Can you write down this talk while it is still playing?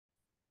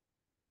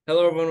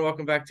Hello, everyone.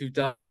 Welcome back to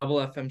Double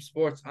FM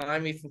Sports.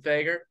 I'm Ethan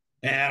Fager.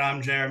 And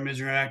I'm Jared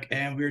Mizrak,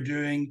 and we're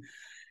doing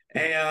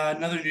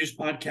another news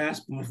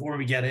podcast. But before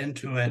we get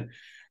into it,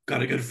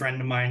 got a good friend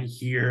of mine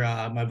here,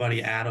 my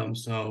buddy Adam.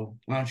 So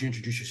why don't you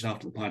introduce yourself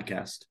to the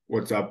podcast?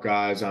 What's up,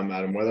 guys? I'm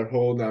Adam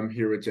Weatherhold. I'm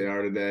here with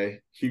JR today.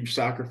 Huge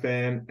soccer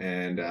fan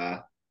and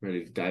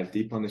ready to dive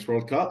deep on this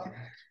World Cup.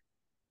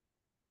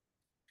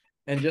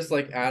 And just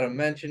like Adam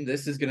mentioned,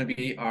 this is going to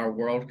be our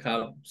World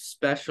Cup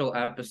special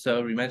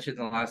episode. We mentioned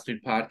in the last two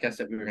podcasts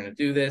that we were going to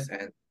do this,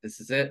 and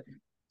this is it.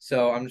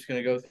 So I'm just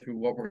going to go through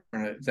what we're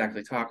going to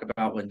exactly talk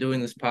about when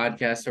doing this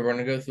podcast. So we're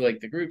going to go through like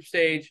the group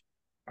stage,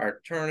 our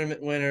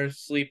tournament winners,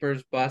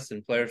 sleepers, busts,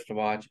 and players to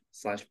watch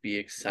 / be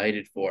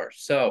excited for.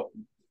 So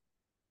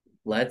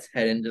let's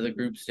head into the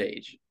group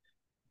stage.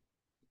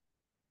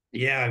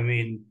 Yeah,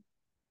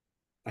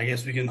 I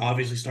guess we can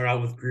obviously start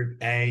out with Group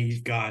A.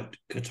 You've got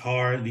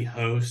Qatar, the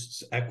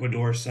hosts,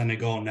 Ecuador,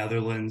 Senegal,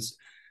 Netherlands.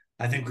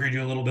 I think we're going to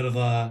do a little bit of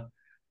a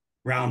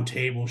round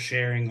table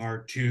sharing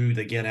our two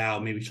that get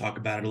out, maybe talk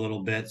about it a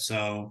little bit.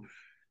 So,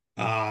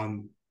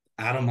 Adam,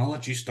 I'll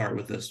let you start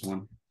with this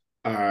one.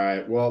 All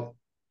right. Well,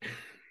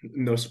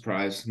 no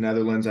surprise.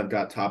 Netherlands, I've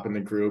got top in the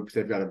group.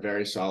 They've got a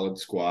very solid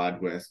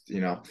squad with,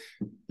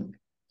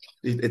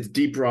 it's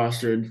deep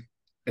rostered,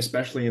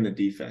 especially in the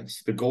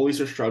defense. The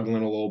goalies are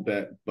struggling a little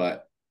bit,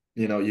 but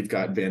you've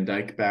got Van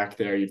Dijk back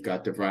there, you've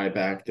got De Vrij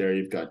back there,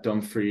 you've got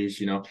Dumfries,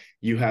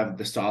 you have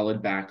the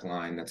solid back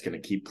line that's going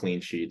to keep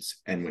clean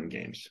sheets and win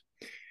games.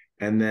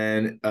 And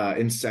then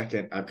in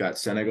second, I've got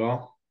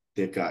Senegal.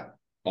 They've got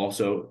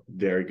also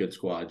very good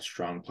squad,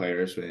 strong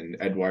players in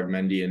Edouard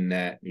Mendy in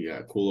net. You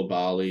got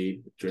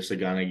Koulibaly, Drissa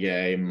Gana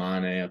Gueye,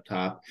 Mane up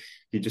top.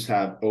 You just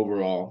have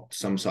overall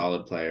some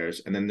solid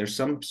players. And then there's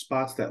some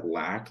spots that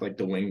lack, like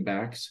the wing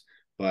backs.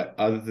 But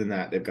other than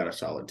that, they've got a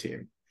solid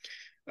team.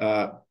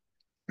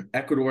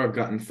 Ecuador have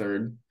gotten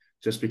third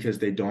just because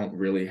they don't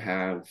really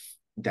have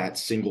that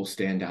single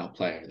standout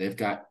player. They've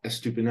got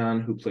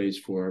Estupiñán who plays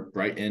for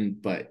Brighton,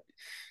 but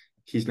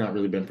he's not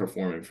really been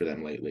performing for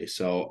them lately.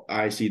 So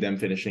I see them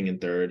finishing in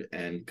third,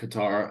 and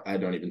Qatar, I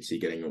don't even see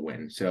getting a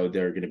win. So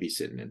they're going to be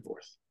sitting in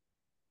fourth.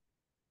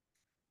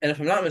 And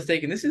if I'm not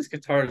mistaken, this is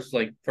Qatar's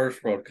like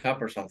first World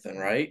Cup or something,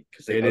 right?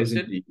 Because they It is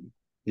hosted. indeed.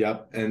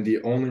 Yep. And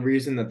the only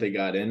reason that they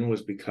got in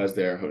was because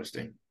they're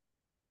hosting.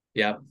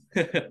 Yep.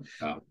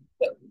 Oh.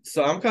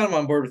 So I'm kind of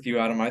on board with you,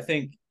 Adam. I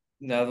think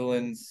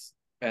Netherlands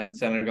and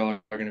Senegal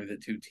are going to be the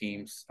two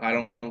teams.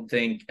 I don't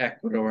think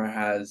Ecuador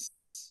has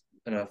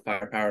enough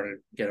firepower to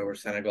get over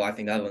Senegal. I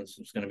think Netherlands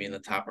is going to be in the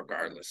top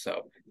regardless.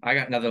 So I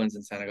got Netherlands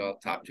and Senegal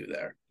top two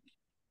there.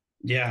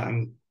 Yeah,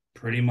 I'm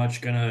pretty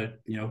much gonna,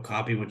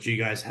 copy what you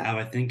guys have.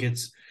 I think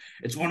it's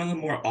one of the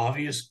more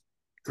obvious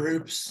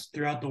groups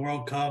throughout the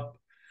World Cup.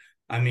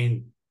 I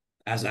mean,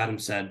 as Adam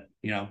said,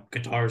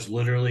 Qatar's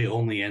literally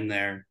only in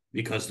there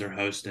because they're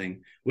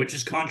hosting, which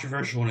is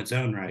controversial in its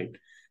own right.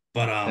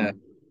 But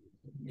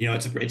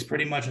it's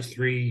pretty much a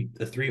three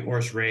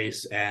horse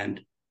race, and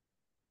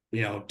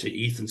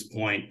to Ethan's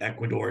point,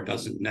 Ecuador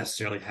doesn't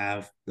necessarily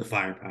have the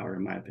firepower,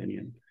 in my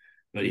opinion.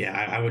 But yeah,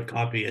 I would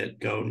copy it.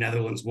 Go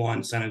Netherlands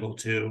 1, Senegal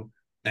 2,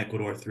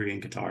 Ecuador 3,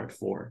 and Qatar at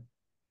 4.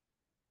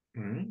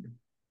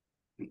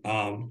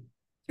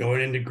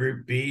 Going into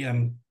Group B,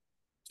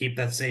 keep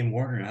that same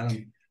order,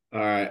 Adam. All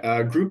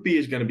right. Group B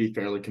is going to be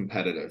fairly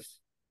competitive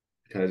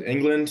because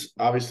England,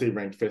 obviously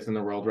ranked fifth in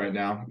the world right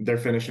now. They're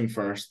finishing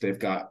first. They've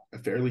got a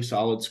fairly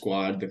solid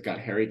squad. They've got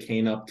Harry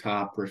Kane up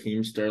top,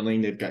 Raheem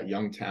Sterling. They've got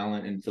young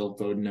talent in Phil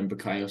Foden and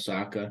Bukayo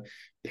Saka.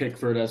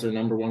 Pickford as their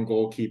number one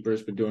goalkeeper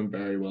has been doing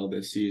very well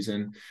this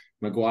season.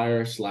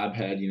 Maguire,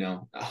 slabhead,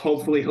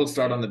 hopefully he'll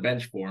start on the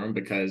bench for him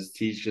because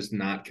he's just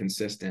not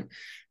consistent.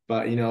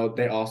 But,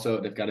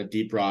 they've got a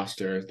deep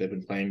roster. They've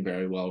been playing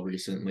very well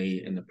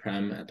recently in the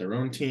Prem at their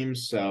own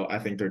teams. So I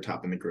think they're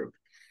top in the group.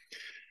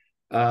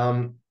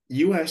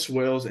 US,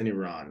 Wales, and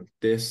Iran.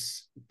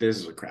 This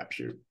is a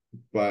crapshoot.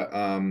 But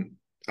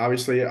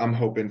obviously I'm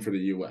hoping for the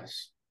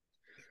US.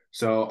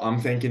 So I'm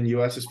thinking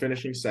US is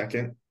finishing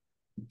second.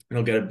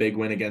 He'll get a big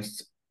win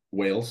against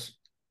Wales.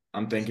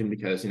 I'm thinking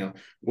because,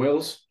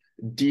 Wales,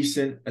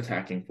 decent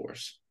attacking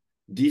force.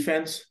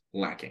 Defense,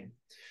 lacking.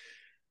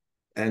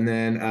 And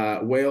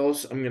then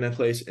Wales, I'm going to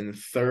place in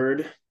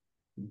third.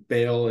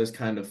 Bale is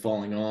kind of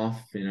falling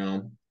off,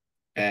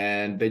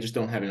 and they just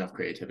don't have enough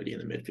creativity in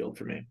the midfield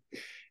for me.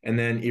 And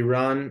then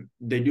Iran,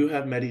 they do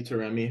have Mehdi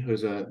Taremi,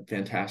 who's a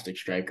fantastic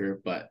striker,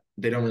 but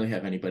they don't really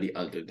have anybody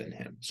other than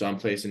him. So I'm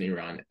placing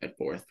Iran at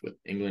fourth with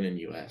England and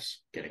US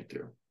getting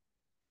through.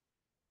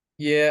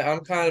 Yeah,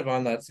 I'm kind of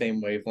on that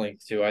same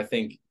wavelength too. I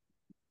think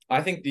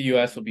the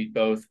US will beat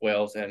both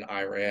Wales and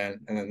Iran,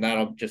 and then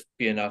that'll just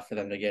be enough for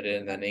them to get in.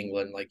 And then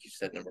England, like you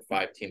said, number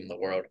 5 team in the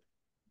world.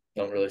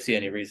 Don't really see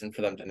any reason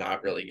for them to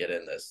not really get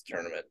in this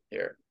tournament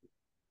here.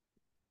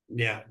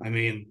 Yeah,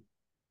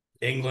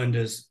 England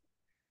is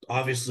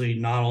obviously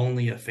not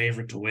only a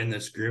favorite to win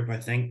this group, I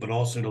think, but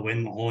also to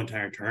win the whole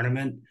entire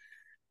tournament.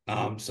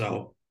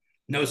 So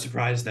no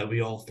surprise that we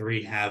all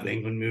three have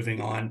England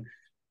moving on.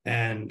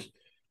 And,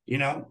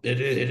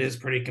 it is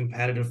pretty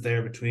competitive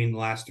there between the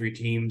last three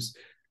teams.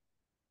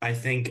 I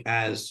think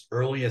as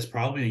early as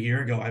probably a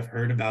year ago, I've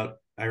heard about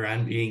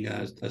Iran being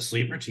a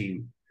sleeper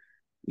team.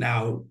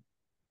 Now,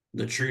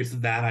 the truth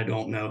of that, I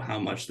don't know how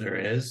much there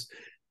is,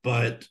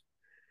 but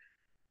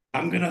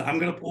I'm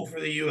gonna pull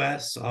for the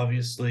U.S.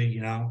 Obviously,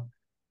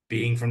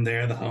 being from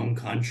there, the home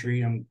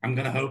country. I'm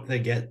gonna hope they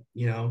get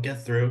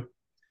through.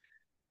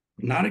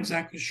 Not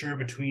exactly sure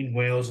between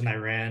Wales and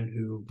Iran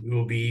who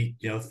will be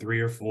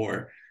 3 or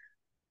 4,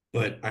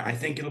 but I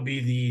think it'll be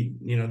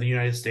the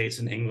United States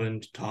and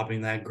England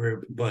topping that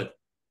group. But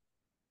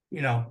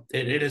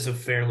it is a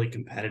fairly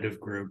competitive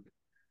group.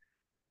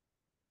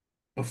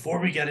 Before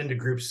we get into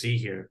Group C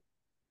here,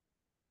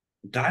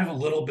 dive a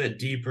little bit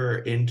deeper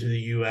into the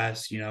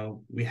U.S.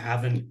 We've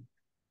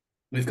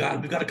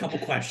got a couple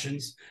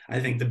questions. I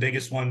think the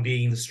biggest one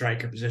being the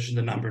striker position,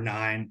 the number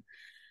 9.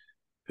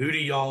 Who do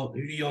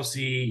y'all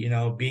see,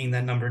 being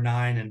that number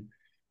 9, and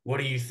what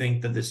do you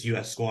think that this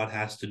U.S. squad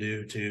has to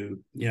do to,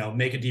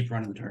 make a deep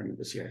run in the tournament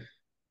this year?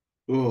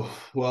 Oh,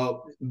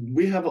 well,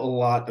 we have a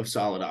lot of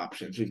solid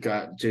options. We've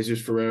got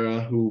Jesus Ferreira,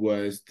 who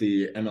was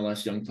the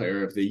MLS Young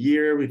Player of the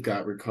Year. We've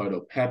got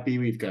Ricardo Pepi.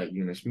 We've got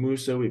Yunus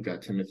Musa. We've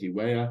got Timothy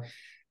Weah.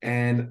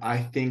 And I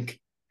think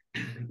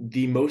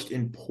the most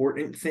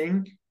important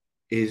thing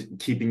is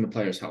keeping the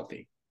players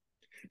healthy.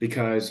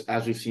 Because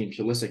as we've seen,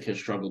 Pulisic has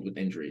struggled with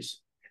injuries.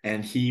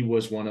 And he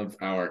was one of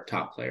our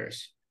top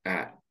players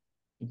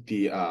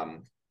the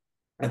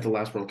at the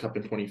last World Cup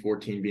in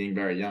 2014, being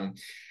very young.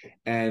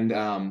 And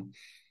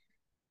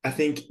I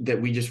think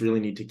that we just really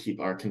need to keep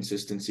our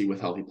consistency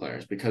with healthy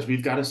players because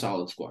we've got a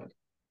solid squad.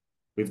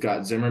 We've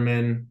got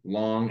Zimmerman,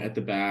 Long at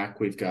the back.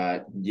 We've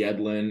got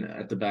Yedlin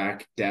at the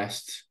back,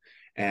 Dest,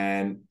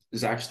 and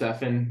Zach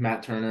Steffen,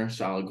 Matt Turner,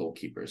 solid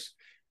goalkeepers.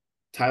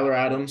 Tyler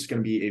Adams is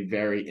going to be a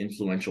very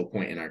influential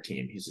point in our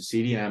team. He's a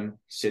CDM,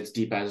 sits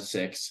deep as a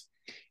 6.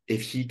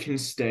 If he can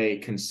stay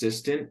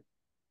consistent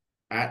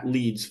at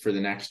Leeds for the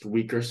next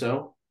week or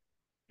so,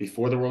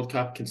 before the World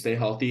Cup, can stay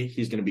healthy,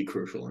 he's going to be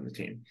crucial in the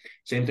team.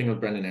 Same thing with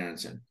Brendan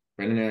Aronson.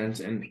 Brendan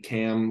Aronson,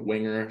 cam,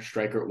 winger,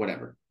 striker,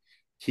 whatever.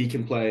 He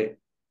can play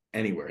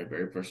anywhere, a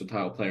very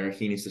versatile player.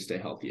 He needs to stay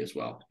healthy as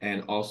well.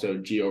 And also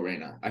Gio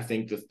Reyna. I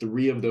think the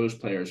 3 of those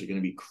players are going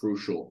to be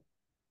crucial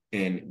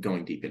in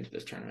going deep into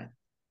this tournament.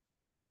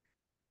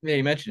 Yeah,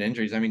 you mentioned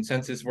injuries. I mean,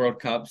 since this World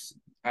Cup's,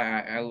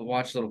 I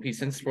watched a little piece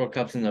since World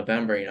Cup's in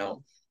November.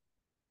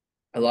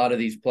 A lot of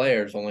these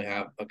players only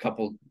have a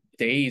couple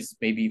days,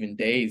 maybe even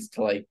days,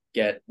 to like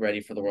get ready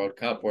for the World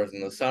Cup. Whereas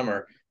in the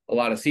summer, a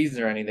lot of seasons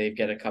are ending, they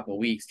get a couple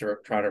weeks to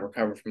try to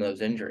recover from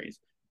those injuries.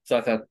 So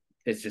I thought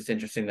it's just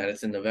interesting that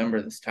it's in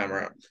November this time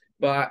around.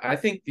 But I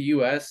think the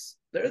U.S.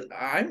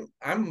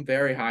 I'm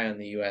very high on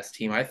the U.S.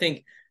 team. I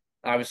think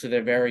obviously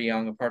they're very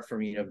young. Apart from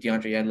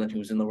DeAndre Yedlin,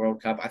 who's in the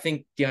World Cup, I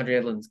think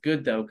DeAndre Yedlin's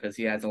good though because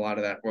he has a lot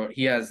of that World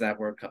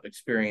Cup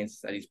experience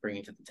that he's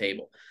bringing to the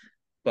table.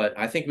 But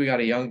I think we got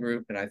a young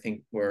group, and I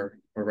think we're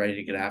ready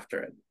to get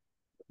after it.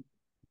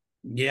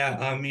 Yeah,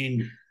 I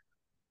mean,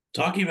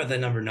 talking about that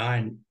number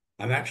 9,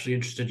 I'm actually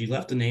interested. You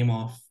left the name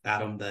off,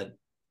 Adam, that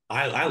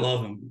I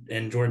love him,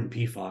 and Jordan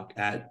Pefok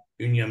at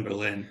Union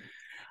Berlin.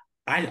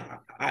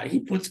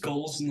 He puts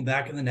goals in the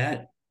back of the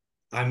net.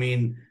 I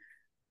mean,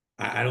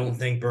 I don't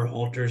think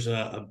Berhalter's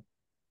a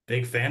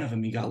big fan of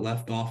him. He got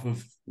left off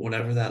of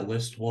whatever that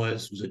list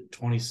was. Was it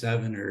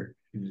 27 or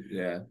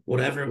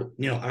whatever?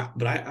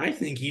 But I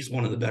think he's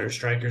one of the better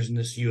strikers in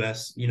this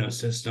U.S.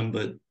 system.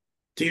 But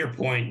to your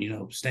point,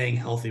 staying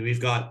healthy,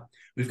 we've got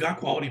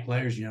quality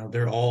players. We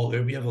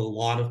have a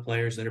lot of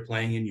players that are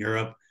playing in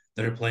Europe,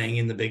 that are playing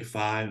in the Big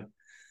Five.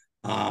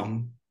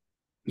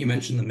 You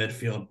mentioned the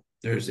midfield.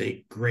 There's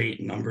a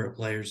great number of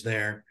players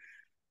there.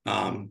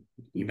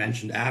 You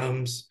mentioned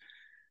Adams.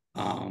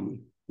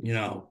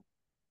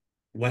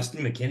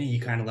 Weston McKennie,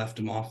 you kind of left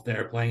him off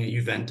there playing at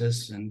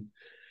Juventus, and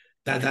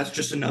that's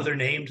just another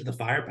name to the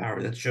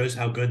firepower that shows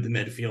how good the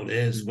midfield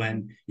is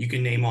when you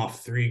can name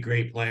off 3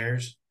 great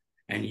players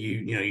and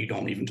you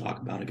don't even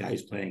talk about a guy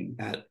who's playing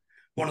at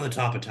one of the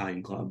top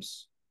Italian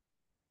clubs.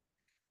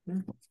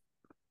 Well,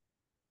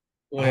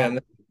 yeah, and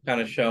that's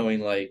kind of showing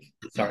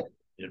sorry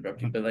to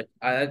interrupt you, but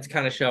that's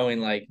kind of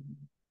showing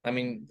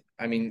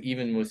I mean,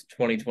 even with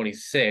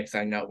 2026,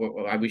 I know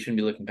we shouldn't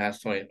be looking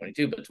past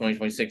 2022, but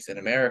 2026 in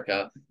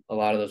America, a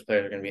lot of those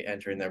players are going to be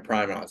entering their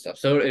prime and all that stuff.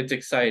 So it's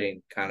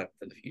exciting kind of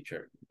for the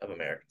future of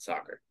American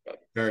soccer. But.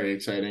 Very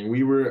exciting.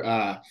 We were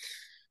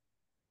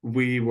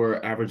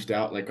averaged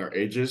out like our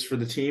ages for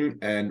the team,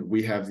 and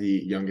we have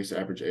the youngest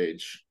average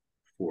age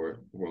for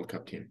the World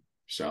Cup team.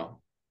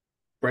 So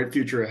bright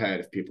future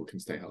ahead if people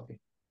can stay healthy.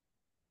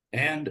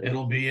 And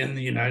it'll be in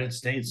the United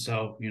States,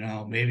 so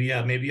maybe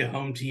a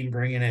home team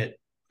bringing it.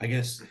 I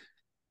guess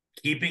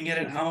keeping it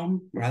at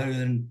home rather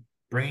than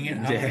bringing it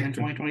home in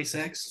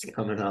 2026.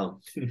 Coming home.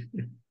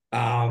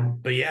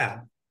 But yeah,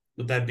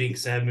 with that being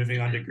said, moving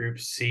on to Group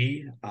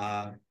C,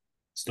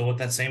 still with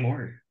that same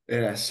order.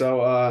 Yeah,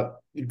 so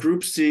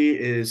Group C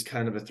is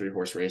kind of a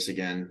three-horse race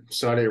again.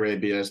 Saudi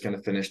Arabia is going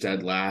to finish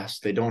dead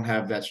last. They don't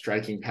have that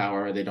striking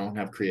power. They don't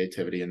have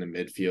creativity in the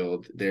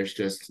midfield. There's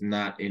just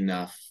not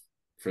enough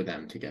for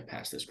them to get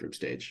past this group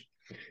stage.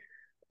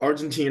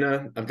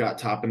 Argentina, I've got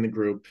top in the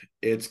group.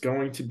 It's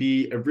going to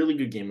be a really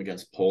good game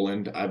against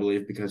Poland, I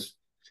believe, because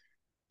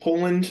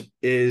Poland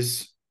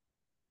is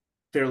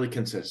fairly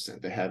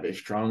consistent. They have a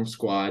strong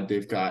squad.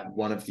 They've got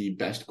one of the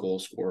best goal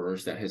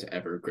scorers that has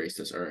ever graced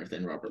this earth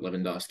in Robert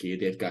Lewandowski.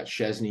 They've got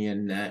Szczesny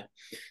in net.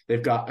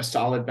 They've got a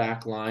solid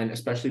back line,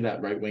 especially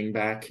that right wing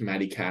back.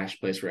 Matty Cash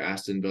plays for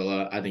Aston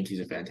Villa. I think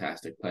he's a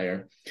fantastic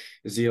player.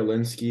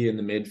 Zielinski in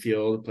the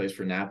midfield plays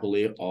for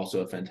Napoli,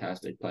 also a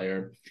fantastic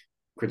player.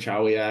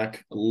 Krychowiak,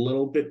 a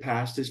little bit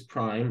past his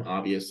prime,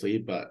 obviously,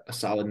 but a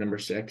solid number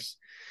 6.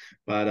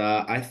 But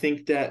I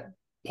think that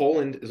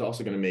Poland is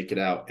also going to make it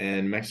out,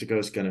 and Mexico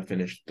is going to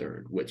finish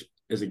third, which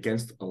is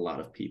against a lot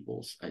of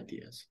people's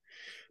ideas.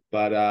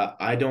 But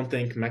I don't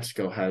think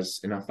Mexico has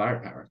enough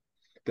firepower.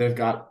 They've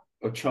got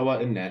Ochoa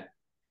in net,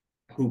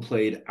 who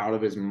played out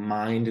of his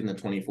mind in the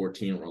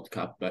 2014 World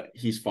Cup, but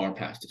he's far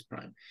past his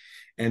prime.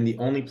 And the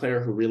only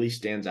player who really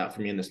stands out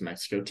for me in this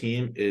Mexico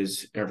team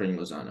is Irving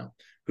Lozano,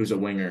 who's a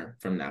winger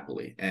from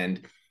Napoli.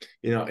 And,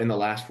 in the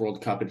last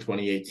World Cup in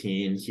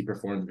 2018, he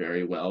performed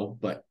very well,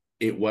 but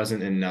it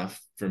wasn't enough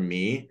for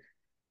me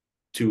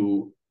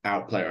to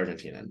outplay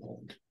Argentina and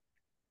Poland.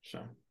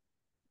 So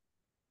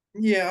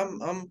Yeah,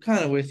 I'm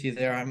kind of with you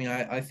there. I mean,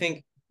 I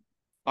think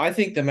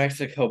the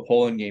Mexico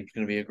Poland game is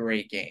going to be a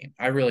great game.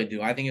 I really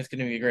do. I think it's going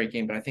to be a great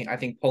game, but I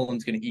think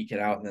Poland's going to eke it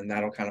out, and then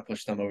that'll kind of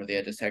push them over the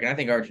edge a second. I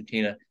think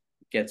Argentina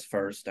gets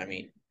first. I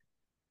mean,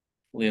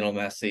 Lionel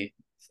Messi.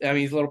 I mean,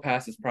 he's a little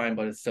past his prime,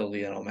 but it's still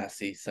Lionel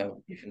Messi,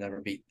 so you can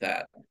never beat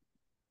that.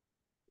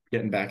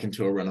 getting back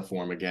into a run of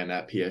form again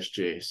at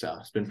PSG. So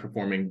he's been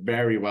performing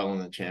very well in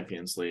the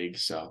Champions League.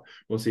 So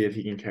we'll see if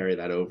he can carry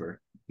that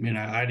over. I mean,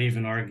 I'd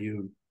even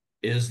argue,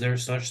 is there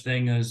such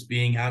thing as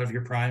being out of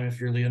your prime if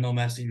you're Lionel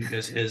Messi?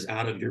 Because his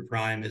out of your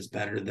prime is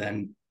better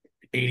than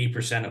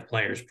 80% of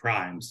players'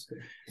 primes.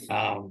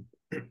 But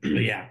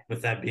yeah,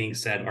 with that being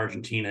said,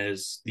 Argentina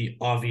is the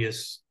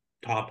obvious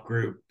top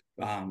group.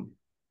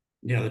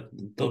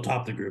 They'll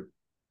top the group.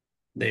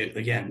 They,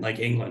 again, like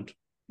England,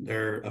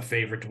 they're a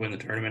favorite to win the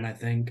tournament, I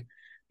think.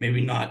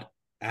 Maybe not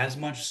as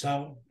much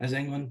so as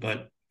England,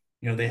 but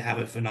they have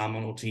a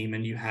phenomenal team,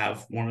 and you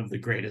have one of the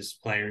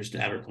greatest players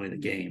to ever play the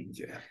game.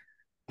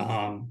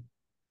 Yeah.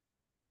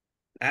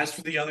 As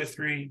for the other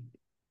three,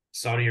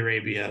 Saudi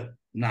Arabia,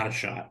 not a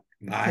shot.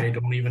 I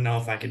don't even know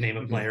if I can name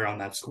a player on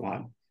that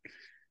squad.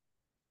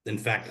 In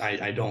fact,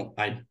 I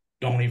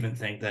don't even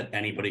think that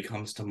anybody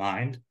comes to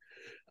mind.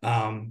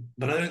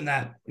 But other than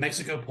that,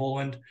 Mexico,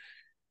 Poland,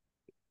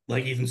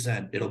 like Ethan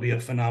said, it'll be a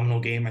phenomenal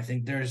game. I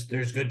think there's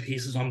good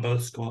pieces on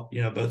both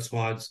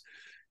squads.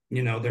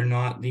 They're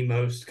not the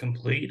most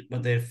complete,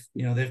 but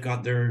they've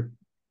got their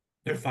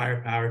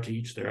firepower to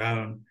each their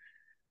own.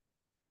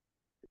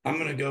 I'm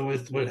going to go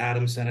with what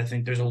Adam said. I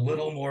think there's a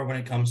little more when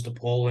it comes to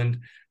Poland.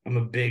 I'm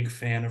a big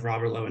fan of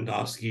Robert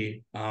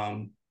Lewandowski.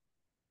 I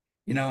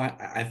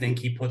think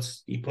he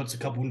puts a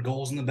couple of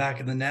goals in the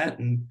back of the net,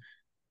 and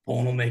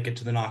Poland will make it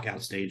to the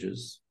knockout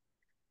stages.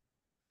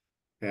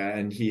 Yeah,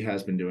 and he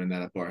has been doing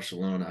that at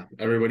Barcelona.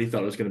 Everybody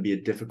thought it was going to be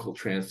a difficult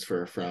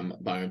transfer from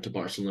Bayern to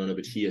Barcelona,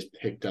 but he has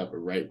picked up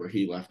right where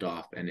he left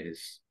off and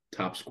is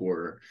top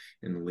scorer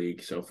in the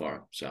league so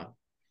far. So,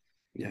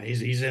 yeah,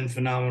 he's in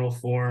phenomenal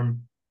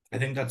form. I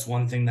think that's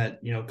one thing that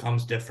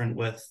comes different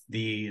with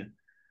the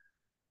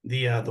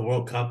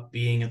World Cup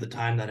being at the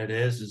time that it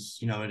is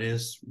it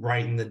is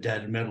right in the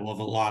dead middle of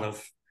a lot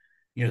of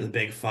the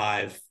big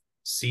 5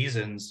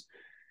 seasons.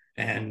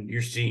 And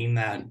you're seeing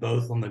that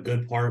both on the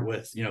good part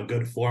with,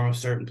 good form of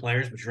certain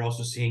players, but you're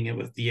also seeing it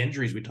with the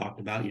injuries we talked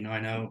about. I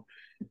know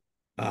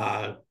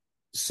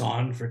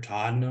Son for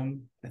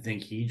Tottenham, I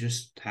think he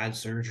just had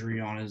surgery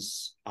on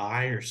his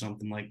eye or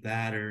something like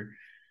that. Or,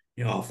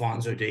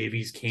 Alphonso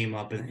Davies came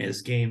up in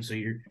his game.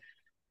 So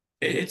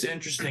it's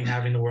interesting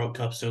having the World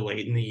Cup so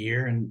late in the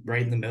year and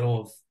right in the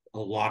middle of a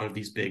lot of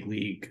these big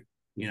league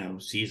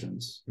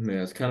seasons.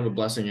 Yeah, it's kind of a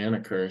blessing and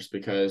a curse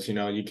because,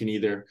 you can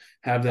either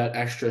have that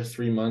extra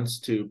 3 months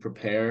to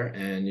prepare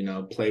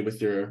and, play with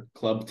your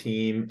club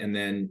team and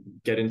then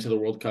get into the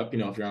World Cup,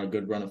 if you're on a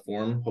good run of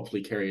form,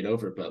 hopefully carry it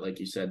over. But like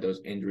you said,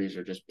 those injuries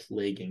are just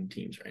plaguing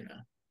teams right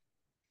now.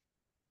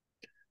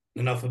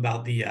 Enough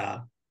about the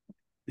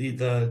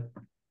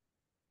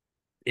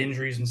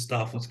injuries and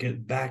stuff. Let's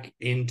get back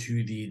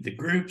into the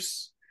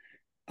groups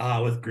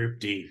with Group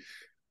D.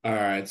 All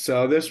right,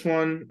 so this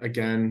one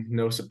again,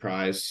 no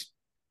surprise.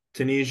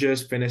 Tunisia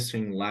is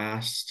finishing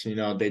last.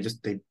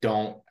 They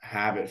don't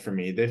have it for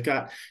me. They've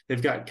got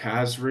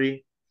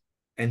Kazri,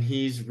 and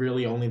he's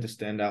really only the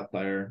standout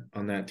player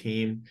on that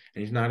team,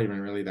 and he's not even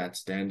really that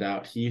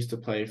standout. He used to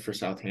play for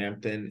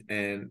Southampton,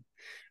 and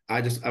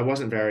I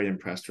wasn't very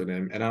impressed with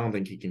him, and I don't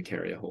think he can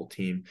carry a whole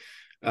team.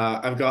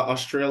 I've got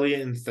Australia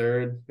in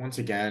third. Once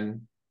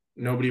again,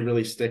 nobody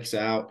really sticks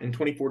out. In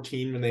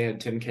 2014, when they had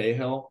Tim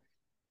Cahill,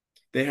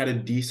 they had a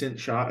decent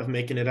shot of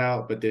making it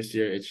out, but this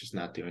year it's just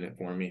not doing it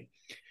for me.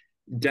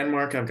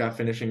 Denmark, I've got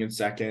finishing in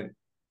second.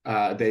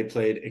 They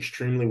played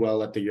extremely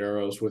well at the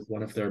Euros with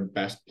one of their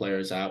best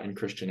players out in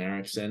Christian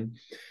Eriksen.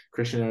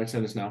 Christian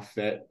Eriksen is now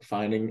fit,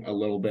 finding a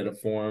little bit of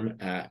form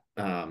at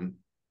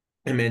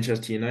in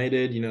Manchester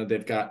United. You know,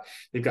 they've got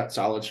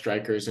solid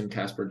strikers in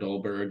Kasper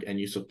Dolberg and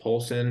Yusuf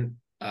Poulsen.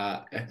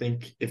 I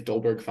think if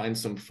Dolberg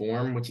finds some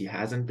form, which he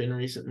hasn't been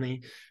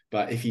recently,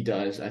 but if he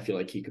does, I feel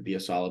like he could be a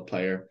solid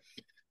player.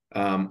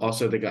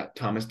 Also, they got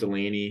Thomas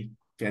Delaney,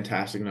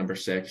 fantastic number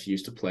 6,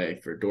 used to play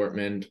for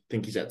Dortmund. I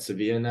think he's at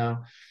Sevilla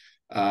now.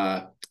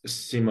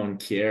 Simon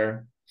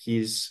Kjær,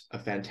 he's a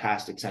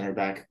fantastic center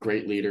back,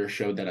 great leader,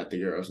 showed that at the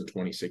Euros in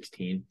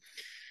 2016.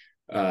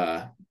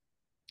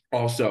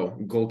 Also,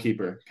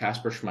 goalkeeper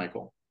Kasper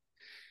Schmeichel,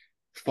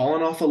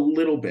 fallen off a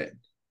little bit,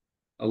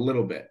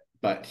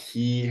 but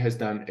he has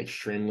done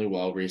extremely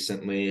well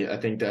recently. I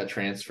think that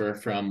transfer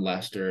from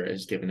Leicester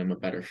has given him a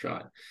better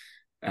shot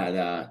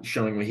at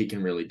showing what he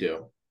can really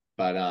do.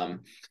 But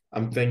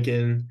I'm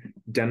thinking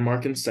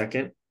Denmark in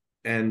second,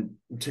 and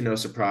to no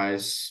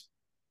surprise,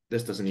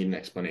 this doesn't need an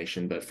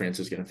explanation, but France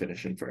is going to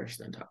finish in first,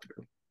 then top the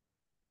group.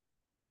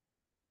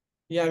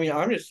 Yeah, I mean,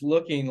 I'm just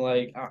looking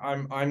like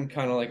I'm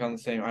kind of like on the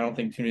same. I don't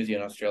think Tunisia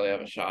and Australia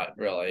have a shot,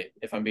 really,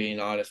 if I'm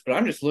being honest. But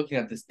I'm just looking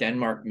at this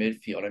Denmark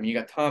midfield. I mean, you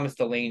got Thomas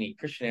Delaney,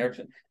 Christian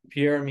Eriksen,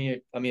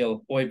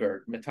 Pierre-Emile Højbjerg,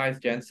 Matthias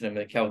Jensen, and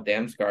Mikkel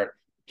Damsgaard,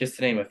 just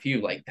to name a few.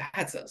 Like,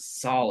 that's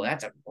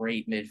a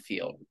great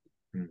midfield,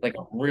 like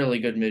a really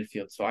good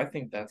midfield. So I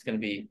think that's going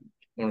to be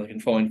one of the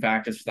controlling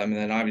factors for them.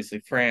 And then obviously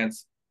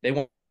France, they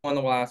won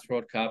the last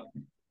World Cup.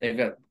 They've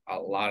got a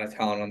lot of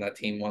talent on that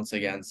team once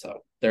again, so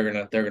they're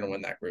gonna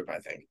win that group, I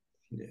think.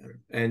 Yeah,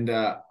 and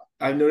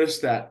I've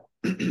noticed that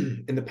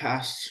in the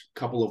past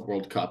couple of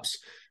World Cups,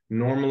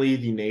 normally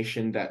the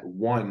nation that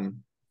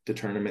won the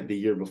tournament the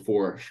year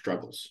before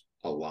struggles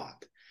a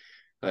lot.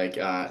 Like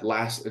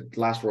last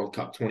World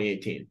Cup,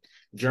 2018,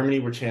 Germany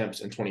were champs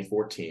in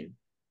 2014,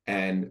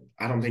 and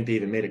I don't think they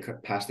even made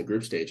it past the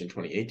group stage in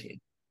 2018.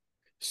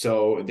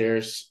 So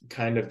there's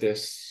kind of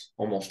this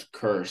almost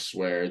curse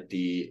where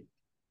the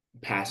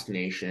past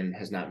nation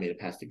has not made it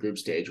past the group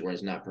stage or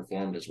has not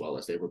performed as well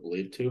as they were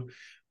believed to.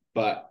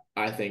 But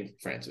I think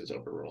France is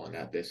overruling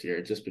that this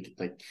year, just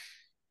because,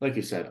 like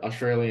you said,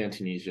 Australia and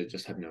Tunisia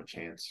just have no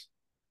chance.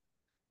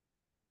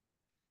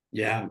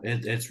 Yeah,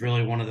 it's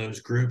really one of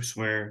those groups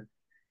where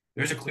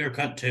there's a clear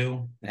cut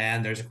two,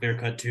 and there's a clear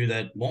cut two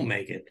that won't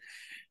make it.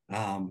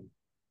 To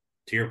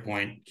your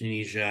point,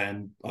 Tunisia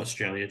and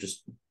Australia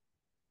just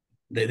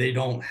they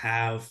don't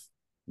have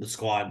the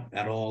squad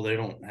at all. They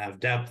don't have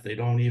depth. They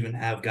don't even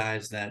have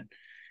guys that,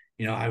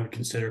 I would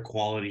consider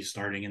quality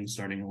starting in the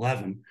starting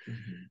 11.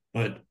 Mm-hmm.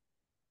 But,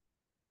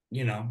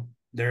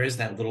 there is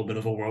that little bit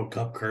of a World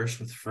Cup curse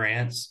with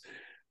France.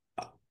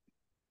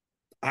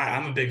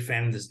 I'm a big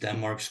fan of this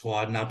Denmark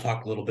squad, and I'll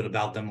talk a little bit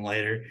about them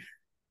later.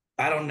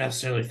 I don't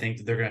necessarily think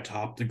that they're going to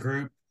top the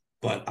group,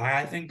 but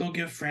I think they'll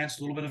give France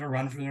a little bit of a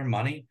run for their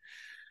money.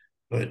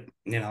 But,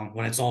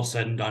 when it's all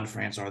said and done,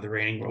 France are the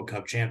reigning World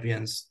Cup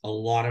champions. A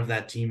lot of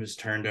that team is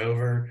turned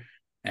over,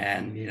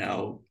 and,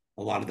 a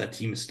lot of that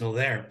team is still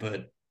there.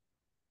 But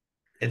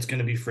it's going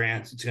to be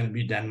France. It's going to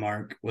be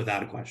Denmark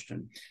without a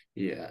question.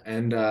 Yeah,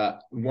 and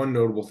one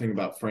notable thing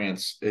about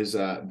France is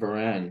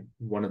Varane,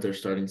 one of their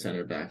starting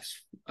center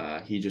backs,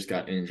 he just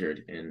got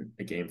injured in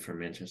a game for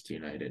Manchester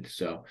United.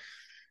 So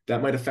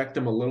that might affect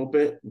them a little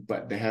bit,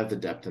 but they have the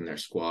depth in their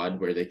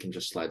squad where they can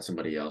just slide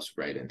somebody else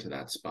right into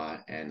that spot.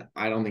 And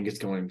I don't think it's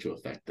going to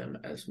affect them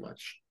as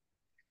much.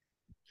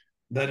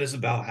 That is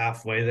about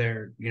halfway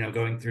there,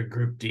 going through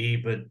Group D.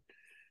 But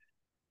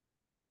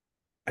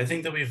I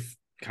think that we've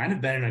kind of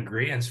been in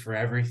agreement for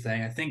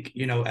everything. I think,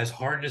 as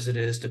hard as it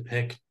is to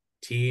pick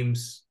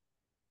teams,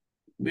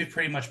 we've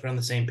pretty much been on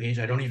the same page.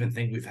 I don't even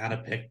think we've had a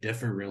pick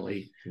differ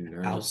really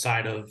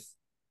outside of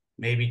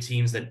maybe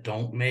teams that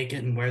don't make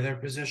it and where their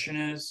position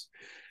is.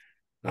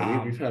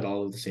 We've had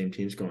all of the same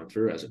teams going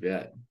through as of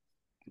yet.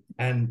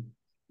 And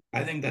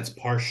I think that's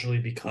partially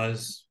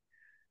because,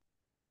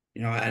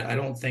 I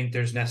don't think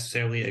there's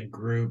necessarily a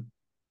group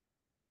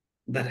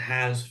that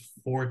has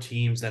 4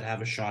 teams that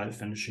have a shot at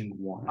finishing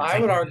 1. I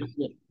would argue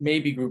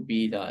maybe Group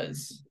B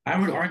does. I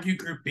would argue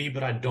Group B,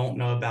 but I don't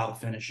know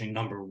about finishing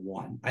number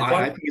 1.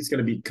 I think it's going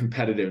to be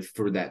competitive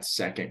for that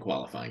second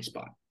qualifying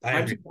spot.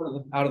 Out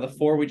of the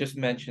 4 we just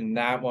mentioned,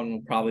 that one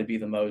will probably be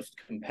the most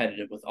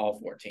competitive with all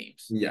 4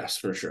 teams. Yes,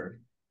 for sure.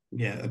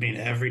 Yeah, I mean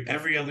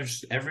every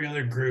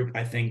other group,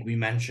 I think we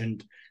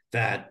mentioned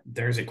that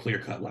there's a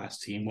clear-cut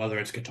last team, whether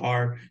it's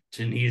Qatar,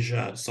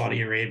 Tunisia,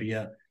 Saudi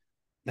Arabia.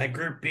 That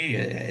Group B,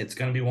 it's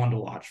going to be one to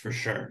watch for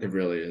sure. It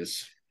really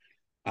is.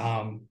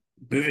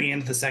 Moving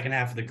into the second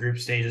half of the group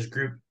stages,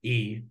 Group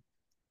E.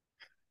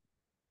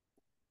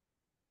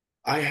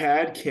 I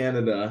had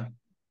Canada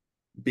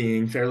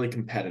being fairly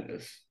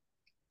competitive.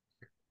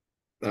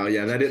 Oh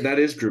yeah, that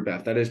is Group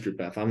F. That is Group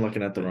F. I'm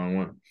looking at the wrong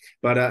one.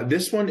 But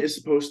this one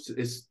is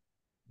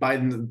by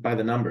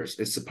the numbers,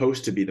 it's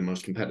supposed to be the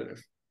most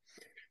competitive.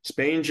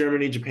 Spain,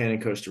 Germany, Japan,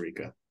 and Costa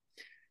Rica.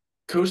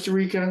 Costa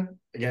Rica,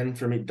 again,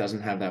 for me,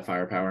 doesn't have that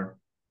firepower.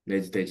 They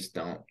just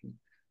don't.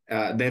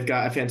 They've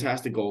got a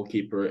fantastic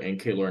goalkeeper in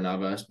Keylor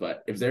Navas,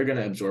 but if they're going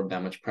to absorb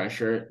that much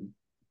pressure,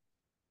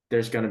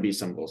 there's going to be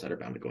some goals that are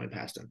bound to go in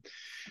past him.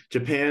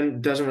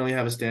 Japan doesn't really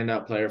have a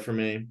standout player for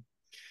me.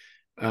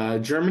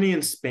 Germany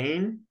and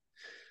Spain,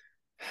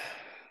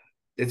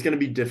 it's going to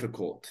be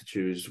difficult to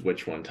choose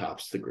which one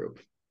tops the group.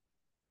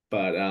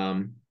 But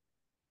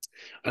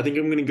I think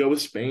I'm going to go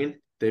with Spain.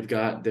 They've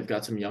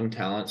got some young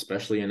talent,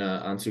 especially in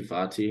Ansu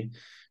Fati.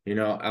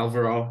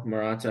 Alvaro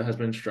Morata has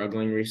been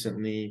struggling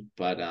recently,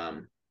 but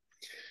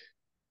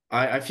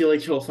I feel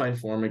like he'll find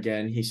form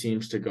again. He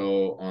seems to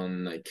go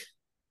on like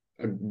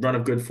a run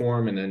of good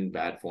form and then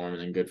bad form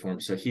and then good form.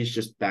 So he's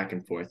just back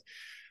and forth.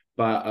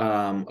 But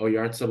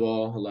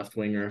Oyarzabal, a left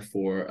winger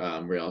for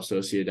Real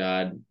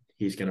Sociedad,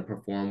 he's going to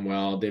perform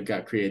well. They've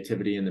got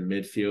creativity in the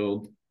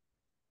midfield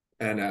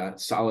and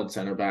solid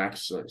center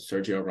backs, so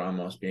Sergio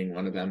Ramos being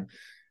one of them.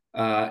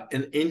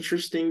 An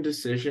interesting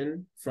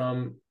decision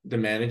from the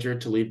manager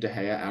to leave De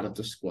Gea out of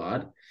the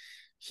squad.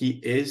 He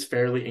is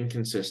fairly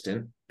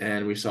inconsistent,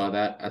 and we saw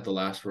that at the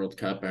last World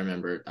Cup. I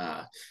remember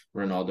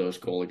Ronaldo's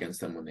goal against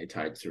them when they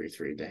tied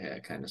 3-3. De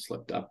Gea kind of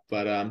slipped up,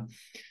 but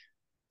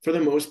for the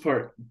most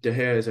part, De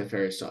Gea is a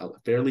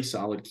fairly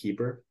solid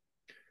keeper.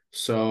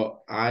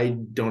 So I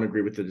don't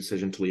agree with the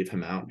decision to leave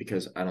him out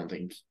because I don't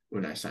think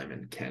Unai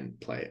Simon can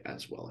play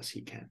as well as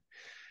he can.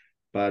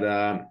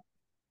 But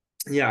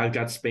yeah, I've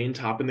got Spain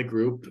top in the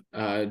group,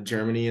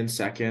 Germany in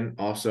second.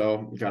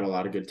 Also, got a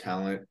lot of good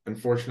talent.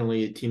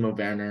 Unfortunately, Timo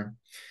Werner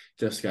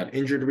just got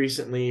injured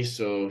recently,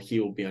 so he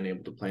will be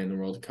unable to play in the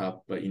World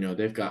Cup. But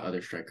they've got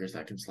other strikers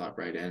that can slot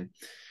right in.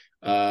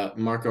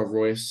 Marco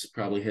Reus,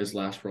 probably his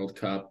last World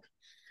Cup.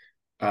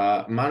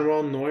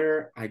 Manuel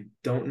Neuer, I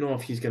don't know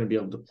if he's going to be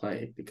able to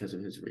play because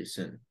of his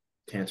recent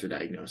cancer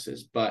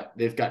diagnosis, but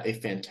they've got a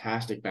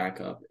fantastic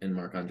backup in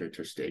Marc-Andre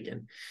ter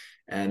Stegen.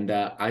 And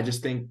I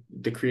just think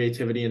the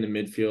creativity in the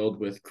midfield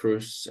with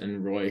Kroos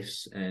and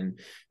Royce and,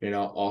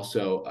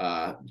 also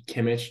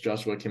Kimmich,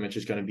 Joshua Kimmich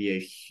is going to be a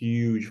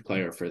huge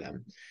player for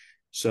them.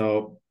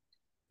 So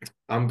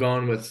I'm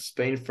going with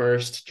Spain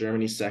first,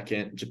 Germany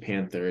second,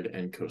 Japan third,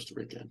 and Costa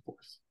Rica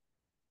fourth.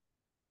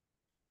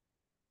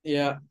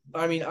 Yeah,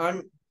 I mean,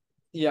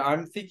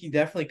 I'm thinking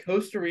definitely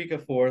Costa Rica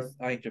fourth.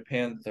 I think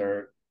Japan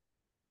third.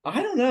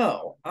 I don't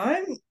know.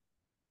 I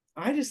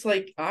just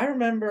like I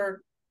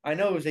remember. I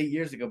know it was 8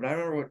 years ago, but I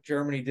remember what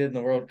Germany did in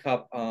the World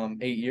Cup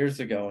 8 years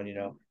ago,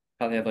 and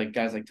how they had like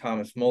guys like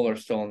Thomas Muller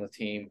still on the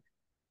team.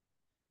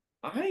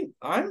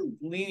 I'm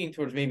leaning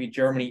towards maybe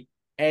Germany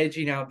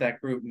edging out that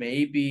group.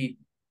 Maybe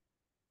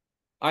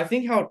I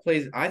think how it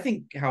plays. I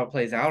think how it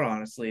plays out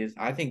honestly is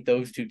I think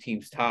those two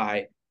teams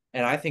tie,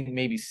 and I think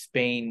maybe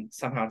Spain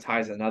somehow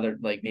ties another,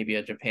 like maybe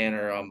a Japan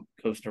or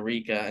Costa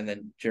Rica, and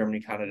then Germany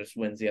kind of just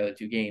wins the other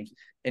two games,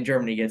 and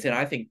Germany gets in.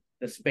 I think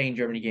the Spain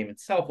Germany game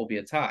itself will be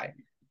a tie,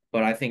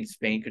 but I think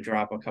Spain could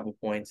drop a couple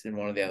points in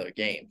one of the other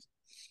games.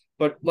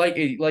 But like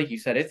you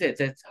said,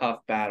 it's a tough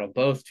battle.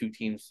 Both two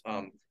teams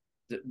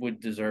would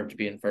deserve to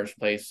be in first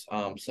place.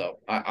 But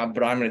I'm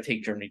going to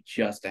take Germany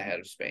just ahead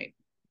of Spain.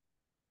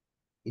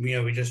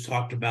 We just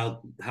talked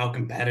about how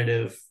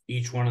competitive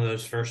each one of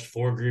those first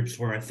four groups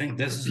were. I think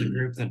this is a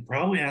group that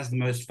probably has the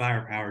most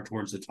firepower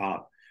towards the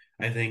top.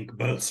 I think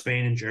both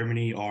Spain and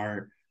Germany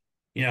are,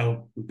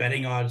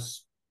 betting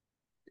odds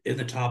in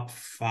the top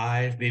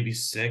five, maybe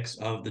six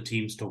of the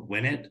teams to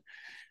win it.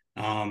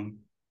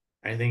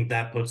 I think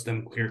that puts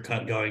them clear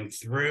cut going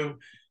through.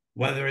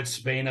 Whether it's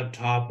Spain up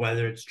top,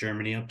 whether it's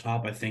Germany up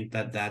top, I think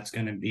that's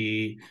going to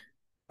be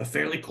a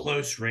fairly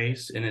close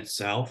race in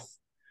itself.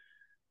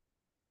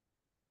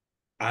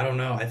 I don't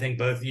know. I think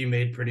both of you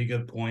made pretty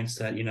good points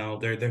that,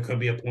 there could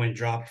be a point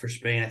drop for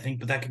Spain. I think,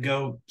 but that could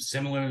go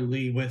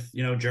similarly with,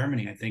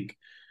 Germany. I think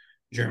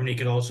Germany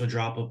could also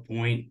drop a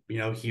point,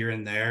 here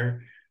and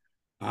there.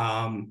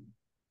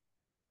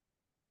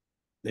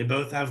 They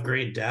both have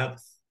great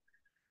depth.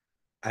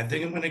 I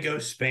think I'm going to go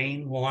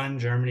Spain 1,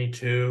 Germany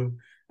 2,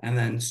 and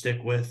then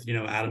stick with,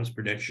 Adam's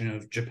prediction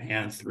of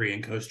Japan 3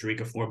 and Costa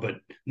Rica 4. But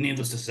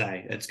needless to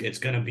say, it's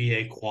going to be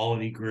a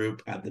quality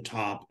group at the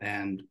top,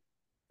 and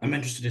I'm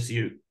interested to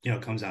see who,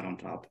 comes out on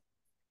top.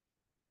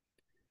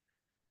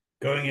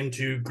 Going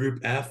into Group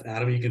F,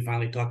 Adam, you can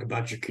finally talk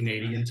about your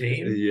Canadian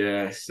team.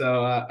 Yeah.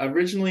 So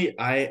originally,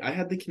 I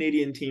had the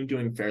Canadian team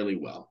doing fairly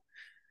well,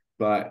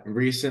 but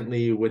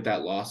recently with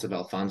that loss of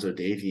Alphonso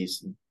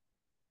Davies,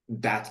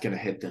 that's going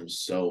to hit them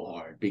so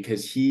hard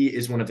because he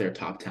is one of their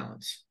top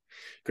talents.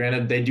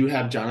 Granted, they do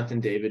have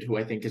Jonathan David, who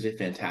I think is a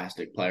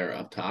fantastic player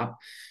up top.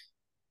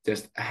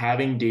 Just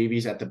having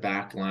Davies at the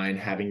back line,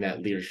 having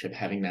that leadership,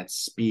 having that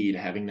speed,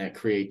 having that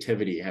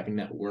creativity, having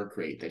that work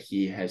rate that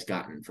he has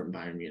gotten from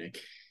Bayern Munich,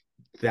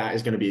 that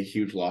is going to be a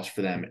huge loss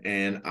for them.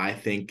 And I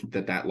think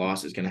that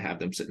loss is going to have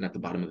them sitting at the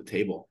bottom of the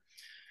table.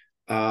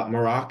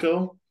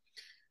 Morocco,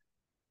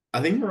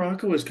 I think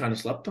Morocco is kind of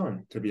slept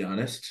on, to be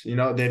honest.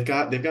 They've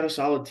got a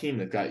solid team.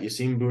 They've got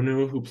Yassine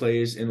Bounou, who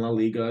plays in La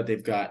Liga.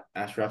 They've got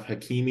Ashraf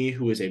Hakimi,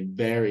 who is a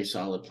very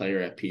solid player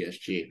at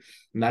PSG.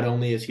 Not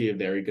only is he a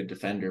very good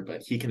defender,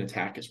 but he can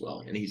attack as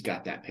well, and he's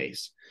got that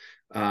pace.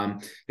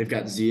 They've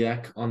got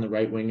Ziyech on the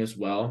right wing as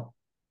well.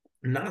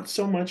 Not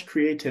so much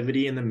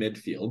creativity in the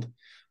midfield,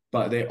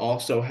 but they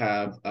also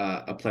have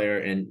a player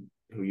in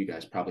who you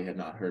guys probably had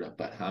not heard of,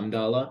 but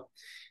Hamdallah.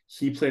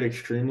 He played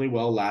extremely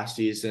well last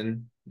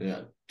season.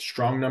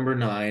 Strong number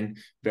 9,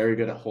 very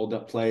good at hold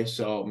up play.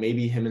 So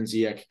maybe him and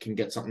Ziyech can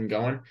get something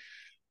going.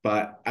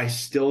 But I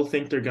still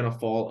think they're going to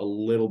fall a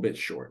little bit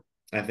short.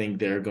 I think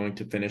they're going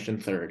to finish in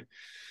third.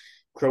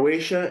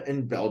 Croatia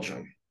and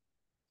Belgium.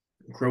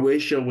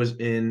 Croatia was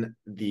in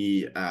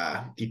the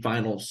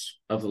finals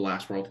of the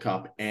last World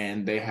Cup,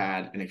 and they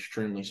had an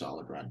extremely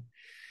solid run.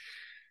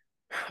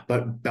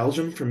 But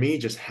Belgium, for me,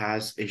 just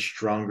has a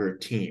stronger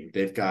team.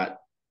 They've got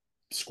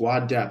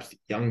squad depth,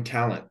 young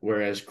talent,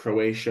 whereas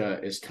Croatia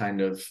is kind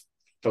of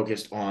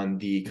focused on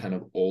the kind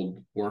of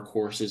old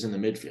workhorses in the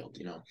midfield.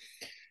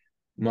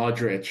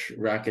 Modric,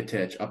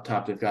 Rakitic, up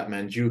top they've got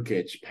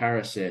Mandzukic,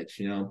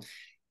 Perisic,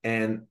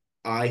 and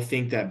I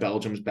think that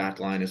Belgium's back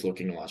line is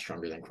looking a lot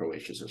stronger than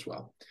Croatia's as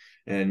well.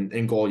 And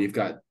in goal, you've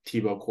got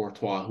Thibaut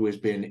Courtois, who has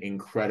been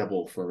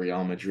incredible for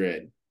Real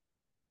Madrid.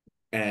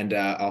 And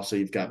also,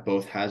 you've got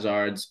both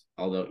Hazards,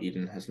 although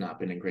Eden has not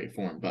been in great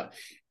form. But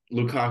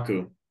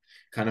Lukaku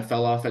kind of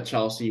fell off at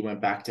Chelsea, went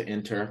back to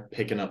Inter,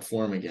 picking up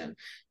form again.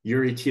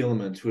 Yuri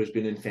Tielemans, who has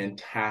been in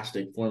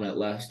fantastic form at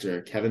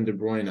Leicester. Kevin De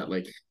Bruyne,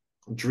 like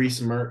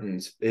Dries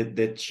Mertens. It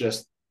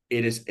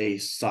is a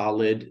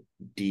solid,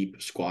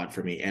 deep squad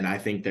for me. And I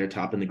think they're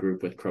top in the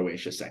group with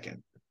Croatia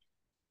second.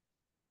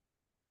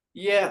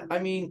 Yeah, I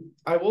mean,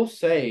 I will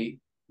say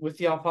with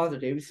the Alphonso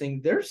Davies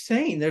thing, they're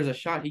saying there's a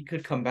shot he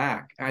could come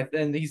back.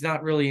 And he's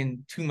not really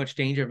in too much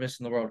danger of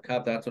missing the World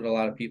Cup. That's what a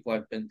lot of people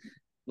I've been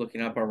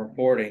looking up are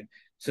reporting.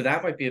 So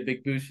that might be a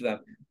big boost for them.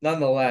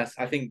 Nonetheless,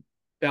 I think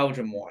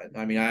Belgium won.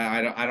 I mean,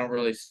 I don't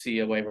really see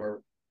a way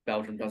where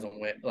Belgium doesn't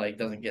win, like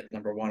doesn't get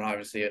number one,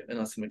 obviously,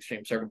 unless some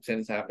extreme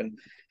circumstances happen.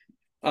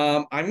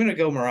 I'm gonna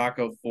go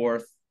Morocco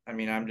fourth. I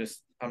mean, I'm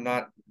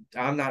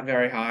not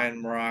very high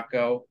in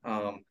Morocco.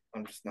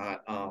 I'm just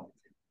not.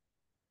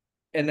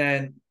 And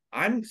then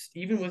I'm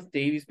even with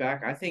Davies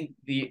back. I think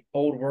the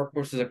old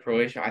workhorses of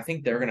Croatia. I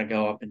think they're gonna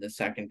go up in the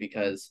second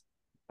because,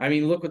 I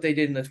mean, look what they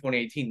did in the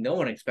 2018. No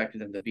one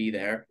expected them to be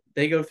there.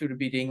 They go through to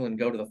beat England,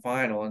 go to the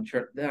final, and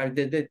sure,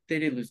 they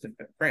did lose to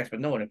France, but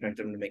no one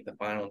expected them to make the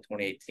final in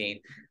 2018.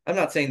 I'm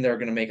not saying they're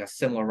going to make a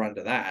similar run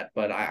to that,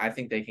 but I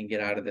think they can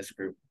get out of this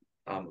group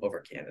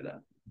over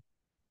Canada.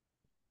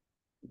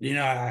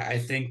 I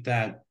think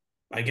that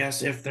I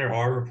guess if there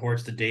are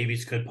reports that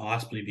Davies could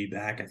possibly be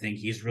back, I think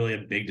he's really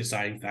a big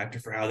deciding factor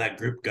for how that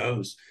group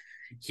goes.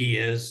 He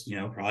is,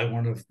 probably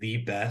one of the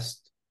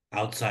best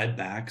outside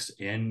backs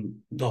in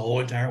the whole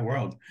entire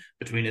world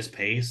between his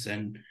pace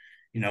and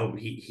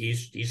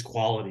he's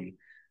quality.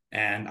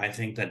 And I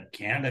think that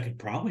Canada could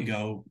probably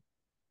go.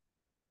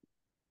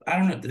 I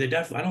don't know.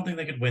 I don't think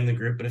they could win the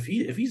group, but if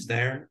he's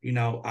there,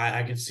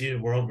 I could see a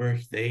world where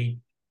they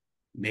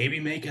maybe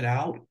make it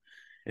out.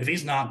 If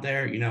he's not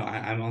there,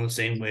 I'm on the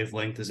same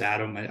wavelength as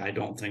Adam. I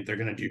don't think they're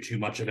going to do too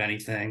much of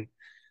anything.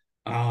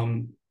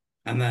 And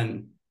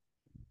then,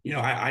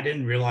 I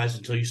didn't realize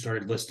until you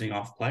started listing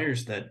off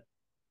players that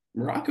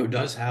Morocco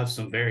does have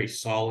some very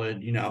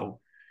solid,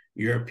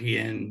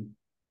 European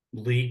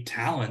league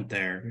talent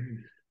there.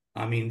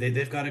 I mean,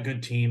 they've got a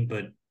good team,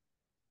 but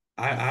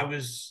I'm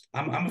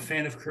a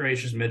fan of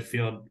Croatia's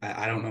midfield.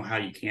 I don't know how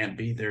you can't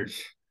be.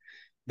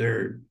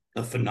 They're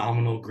a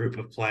phenomenal group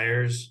of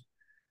players.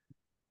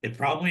 It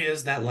probably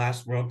is that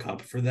last World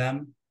Cup for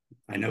them.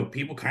 I know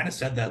people kind of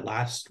said that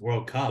last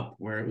World Cup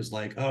where it was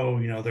like, oh,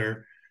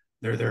 they're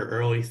their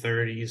early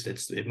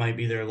 30s. It might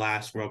be their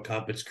last World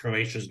Cup. It's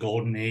Croatia's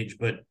golden age,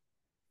 but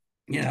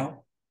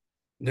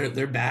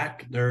they're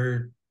back.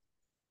 They're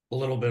a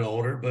little bit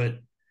older, but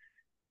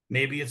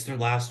maybe it's their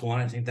last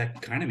one. I think that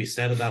can kind of be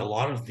said about a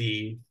lot of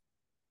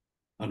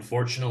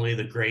unfortunately,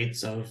 the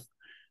greats of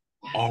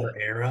our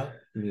era.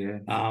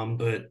 Yeah.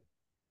 But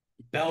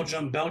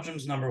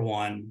Belgium's number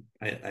one.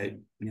 To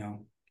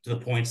the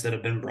points that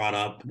have been brought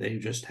up, they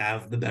just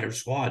have the better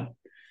squad.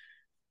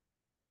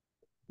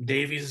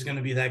 Davies is going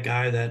to be that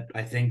guy that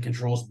I think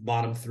controls the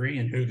bottom three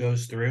and who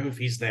goes through. If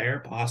he's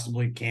there,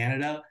 possibly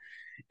Canada.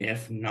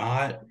 If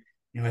not,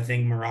 I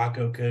think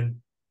Morocco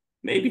could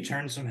maybe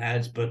turn some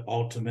heads, but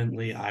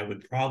ultimately, I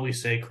would probably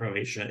say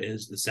Croatia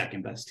is the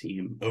second best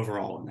team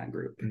overall in that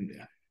group.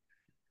 Yeah.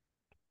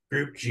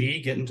 Group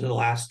G, getting to the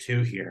last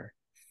two here.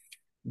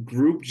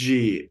 Group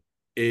G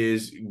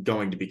is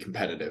going to be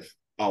competitive.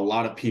 A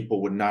lot of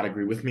people would not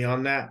agree with me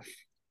on that.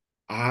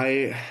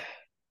 I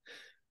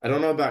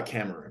don't know about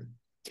Cameroon.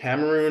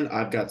 Cameroon,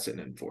 I've got sitting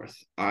in fourth.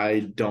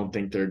 I don't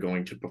think they're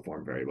going to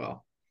perform very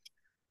well.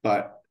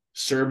 But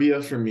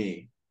Serbia, for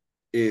me,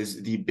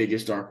 is the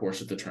biggest dark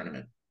horse of the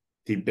tournament.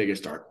 The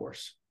biggest dark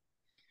horse.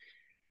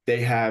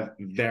 they have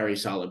very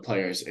solid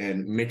players.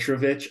 And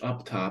Mitrovic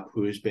up top,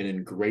 who has been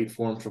in great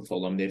form for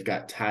Fulham. They've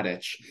got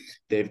Tadic.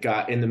 They've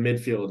got in the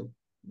midfield,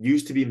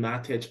 used to be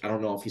Matic. I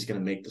don't know if he's going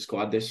to make the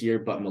squad this year,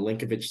 but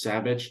Milinkovic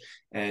Savic.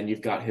 And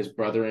you've got his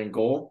brother in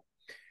goal.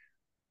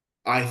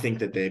 I think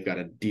that they've got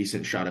a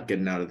decent shot of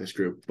getting out of this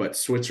group, but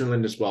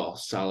Switzerland as well,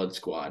 solid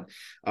squad.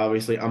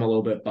 Obviously, I'm a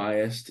little bit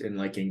biased in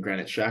liking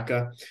Granit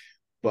Xhaka,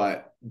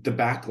 but the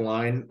back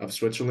line of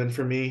Switzerland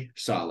for me,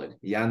 solid.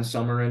 Jan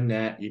Sommer in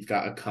net. You've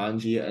got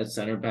Akanji at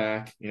center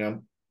back.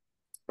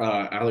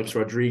 Alex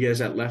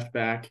Rodriguez at left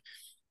back.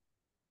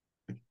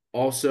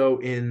 Also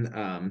in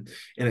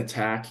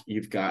attack,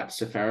 you've got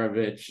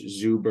Seferovic,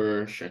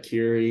 Zuber,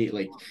 Shaqiri.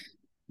 Like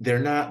they're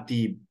not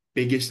the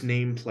biggest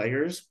name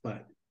players,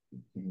 but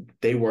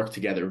they work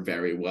together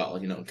very well.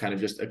 Kind of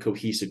just a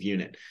cohesive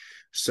unit.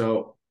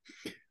 So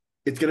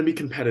it's going to be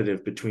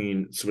competitive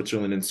between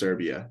Switzerland and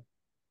Serbia,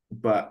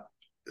 but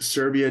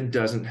Serbia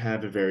doesn't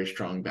have a very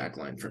strong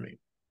backline for me.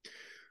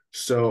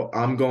 So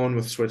I'm going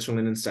with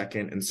Switzerland in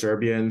second and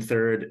Serbia in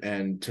third.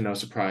 And to no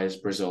surprise,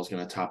 Brazil's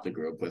going to top the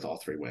group with all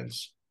 3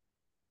 wins.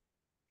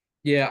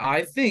 Yeah,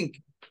 I think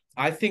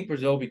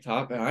Brazil will be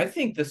top, and I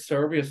think the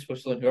Serbia,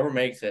 Switzerland, whoever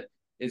makes it,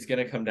 is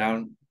going to come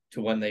down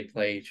to when they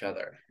play each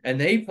other,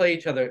 and they play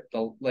each other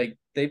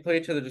they play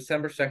each other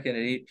December 2nd at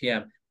 8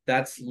 p.m.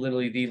 That's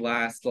literally the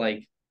last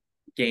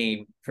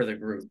game for the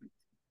group,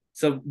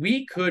 so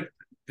we could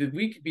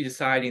be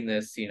deciding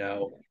this,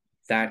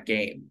 that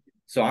game.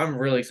 So I'm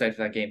really excited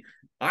for that game.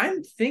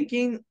 I'm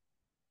thinking,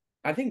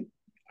 I think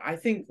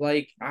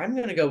I'm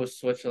gonna go with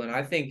Switzerland.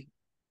 I think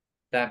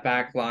that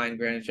back line,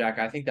 Granit Xhaka,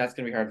 I think that's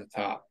going to be hard to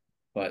top.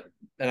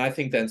 And I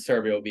think then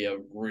Serbia will be a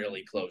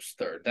really close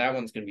third. That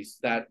one's going to be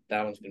that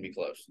one's going to be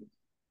close.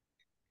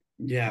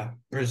 Yeah,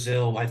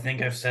 Brazil. I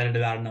think I've said it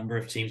about a number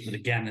of teams, but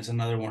again, it's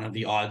another one of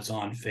the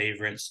odds-on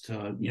favorites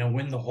to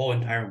win the whole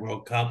entire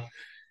World Cup.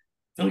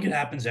 I feel like it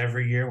happens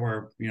every year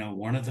where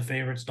one of the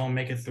favorites don't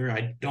make it through.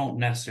 I don't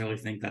necessarily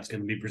think that's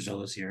going to be Brazil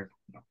this year.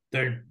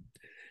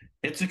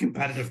 It's a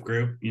competitive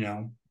group,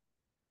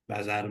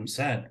 as Adam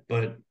said,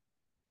 but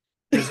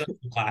Brazil is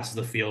the class of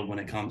the field when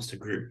it comes to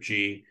Group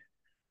G.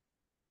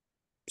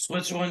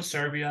 Switzerland,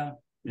 Serbia,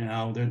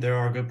 there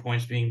are good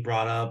points being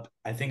brought up.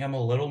 I think I'm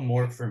a little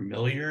more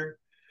familiar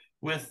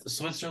with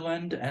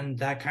Switzerland, and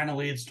that kind of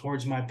leads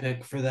towards my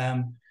pick for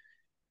them.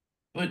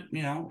 But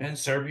and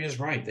Serbia's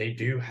right; they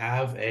do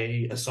have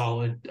a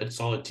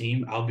solid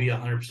team. I'll be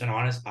 100%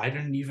 honest. I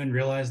didn't even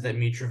realize that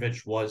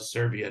Mitrovic was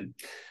Serbian.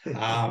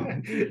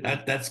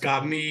 That's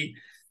got me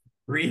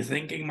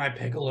rethinking my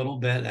pick a little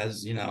bit,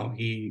 as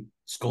he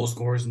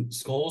scores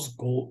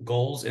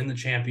goals in the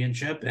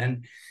championship,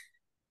 and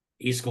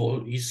he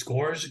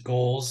scores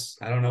goals.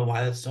 I don't know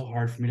why that's so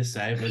hard for me to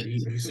say, but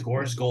he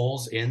scores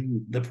goals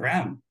in the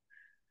Prem.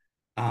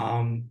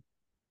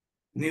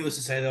 Needless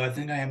to say, though, I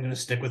think I am going to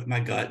stick with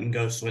my gut and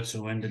go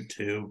Switzerland at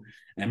 2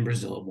 and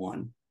Brazil at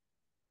 1.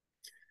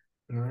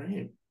 All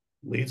right.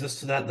 Leads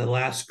us to the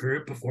last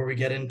group before we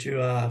get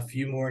into a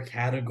few more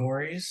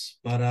categories.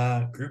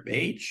 But Group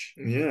H.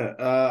 Yeah.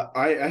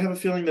 I have a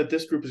feeling that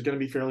this group is going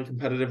to be fairly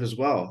competitive as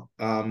well.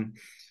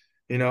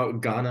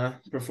 Ghana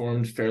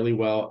performed fairly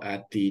well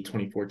at the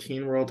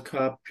 2014 World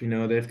Cup.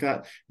 They've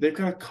got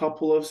a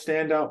couple of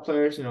standout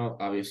players.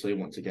 Obviously,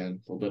 once again,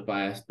 a little bit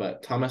biased,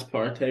 but Thomas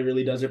Partey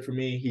really does it for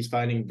me. He's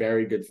finding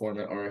very good form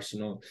at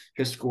Arsenal.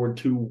 Has scored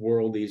 2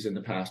 worldies in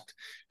the past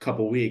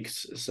couple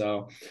weeks.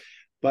 So,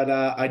 but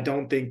I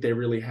don't think they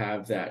really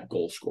have that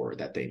goal scorer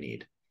that they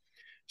need.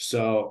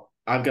 So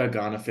I've got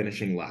Ghana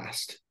finishing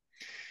last.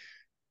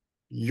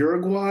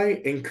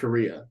 Uruguay and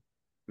Korea,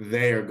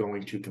 they are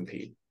going to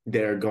compete.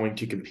 They're going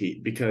to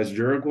compete because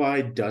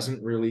Uruguay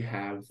doesn't really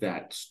have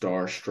that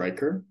star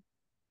striker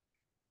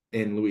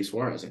in Luis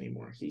Suarez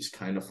anymore. He's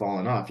kind of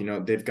fallen off.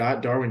 They've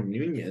got Darwin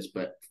Nunez,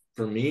 but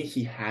for me,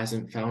 he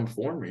hasn't found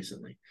form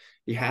recently.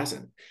 He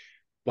hasn't.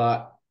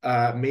 But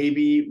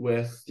maybe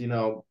with,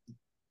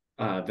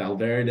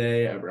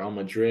 Valverde at Real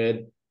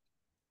Madrid,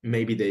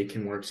 maybe they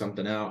can work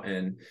something out.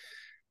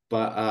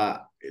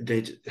 But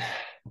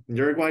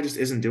Uruguay just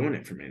isn't doing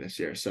it for me this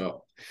year.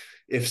 So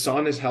if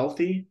Son is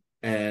healthy,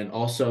 and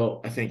also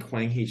I think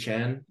Hwang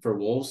Hee-chan for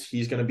Wolves,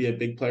 he's going to be a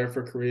big player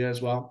for Korea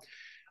as well.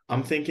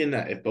 I'm thinking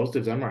that if both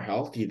of them are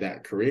healthy,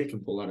 that Korea can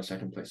pull out a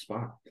second place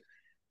spot.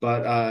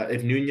 But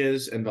if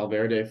Nunez and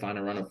Valverde find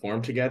a run of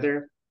form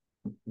together,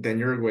 then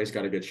Uruguay's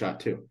got a good shot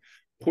too.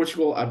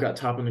 Portugal, I've got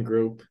top in the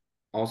group.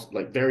 Also,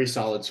 very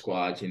solid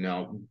squad,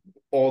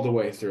 all the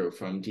way through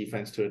from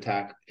defense to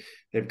attack.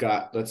 They've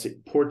got, let's see,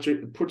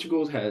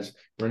 Portugal has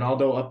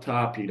Ronaldo up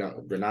top. You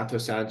got Renato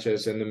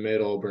Sanchez in the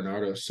middle,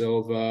 Bernardo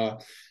Silva,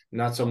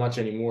 not so much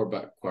anymore,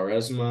 but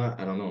Quaresma.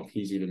 I don't know if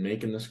he's even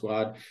making the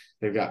squad.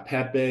 They've got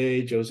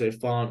Pepe, Jose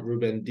Font,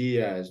 Ruben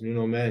Diaz,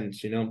 Nuno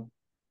Mendes, and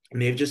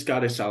they've just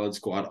got a solid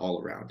squad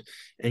all around.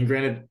 And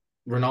granted,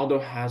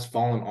 Ronaldo has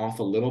fallen off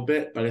a little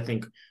bit, but I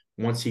think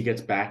once he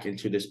gets back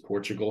into this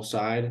Portugal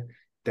side,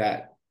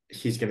 that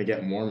he's going to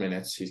get more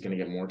minutes, he's going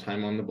to get more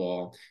time on the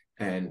ball,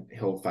 and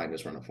he'll find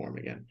his run of form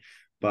again.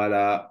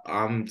 But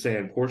I'm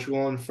saying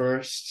Portugal in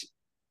first,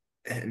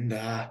 And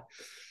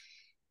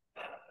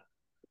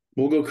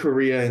we'll go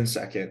Korea in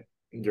second,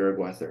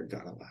 Uruguay third,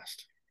 Ghana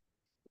last.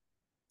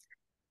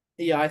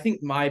 Yeah, I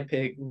think my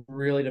pick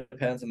really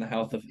depends on the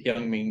health of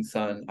Young Min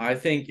Sun. I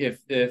think if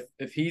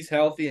he's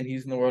healthy and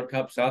he's in the World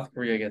Cup, South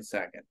Korea gets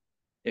second.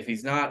 If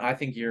he's not, I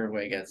think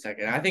Uruguay gets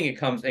second. I think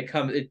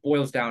it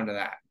boils down to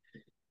that.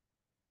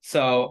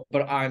 So,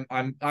 but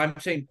I'm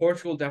saying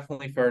Portugal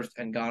definitely first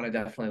and Ghana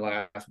definitely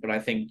last. But I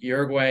think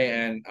Uruguay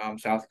and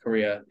South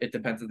Korea, it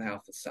depends on the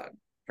health of the Sun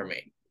for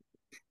me.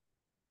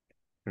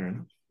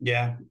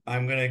 Yeah,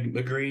 I'm gonna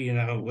agree.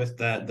 With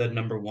that, the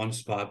number one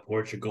spot,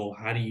 Portugal.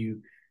 How do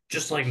you,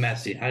 just like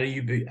Messi? How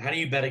do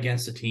you bet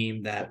against a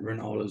team that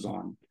Ronaldo's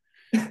on?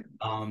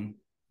 Um,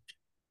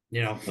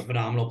 a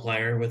phenomenal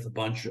player with a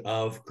bunch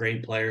of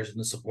great players in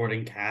the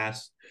supporting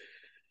cast.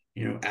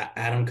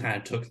 Adam kind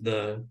of took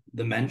the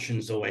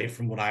mentions away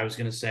from what I was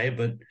going to say,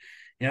 but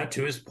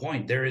to his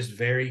point, there is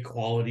very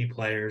quality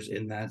players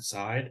in that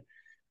side.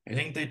 I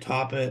think they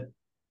top it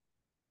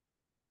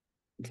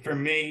for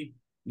me.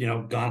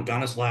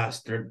 Ghana's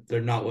last.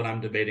 They're not what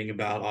I'm debating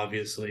about,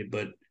 obviously,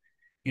 but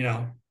you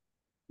know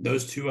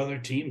those two other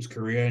teams,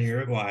 Korea and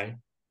Uruguay,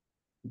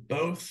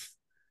 both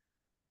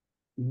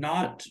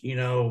not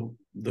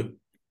the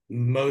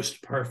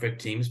most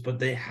perfect teams, but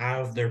they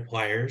have their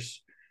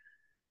players.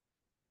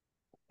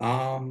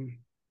 Um,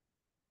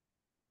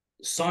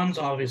 Son's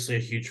obviously a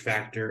huge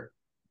factor,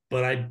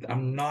 but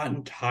I'm not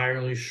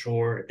entirely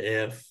sure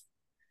if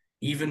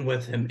even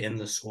with him in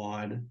the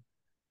squad,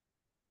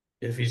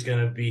 if he's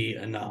going to be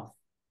enough.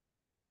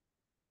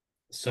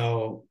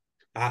 So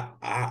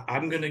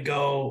I'm going to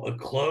go a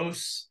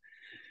close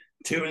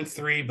 2 and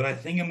 3, but I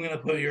think I'm going to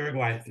put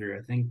Uruguay through.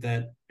 I think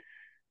that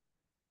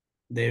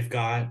they've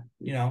got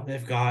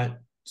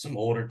some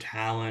older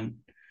talent.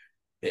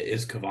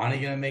 Is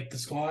Cavani going to make the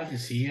squad?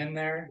 Is he in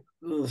there?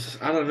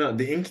 I don't know,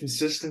 the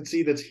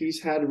inconsistency that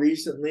he's had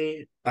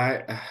recently.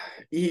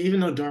 Even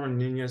though Darwin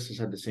Nunez has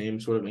had the same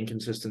sort of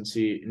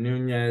inconsistency,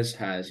 Nunez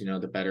has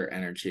the better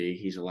energy.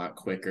 He's a lot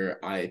quicker.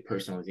 I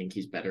personally think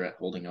he's better at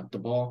holding up the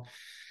ball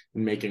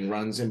and making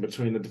runs in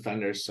between the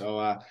defenders. So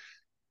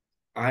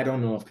I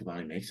don't know if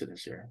Cavani makes it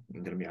this year.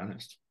 I'm gonna be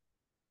honest.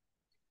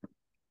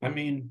 I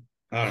mean,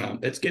 I don't know.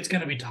 It's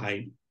going to be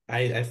tight.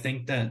 I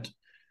think that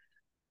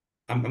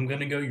I'm going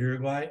to go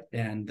Uruguay,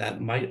 and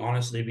that might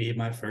honestly be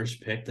my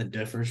first pick that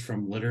differs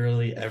from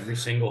literally every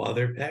single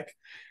other pick.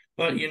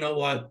 But you know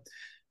what?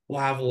 We'll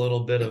have a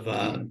little bit of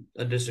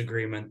a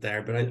disagreement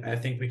there, but I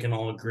think we can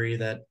all agree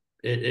that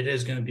it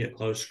is going to be a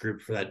close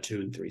group for that 2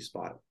 and 3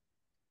 spot.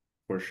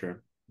 For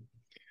sure.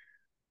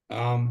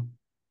 Um,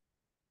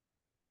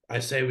 I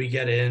say we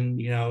get in,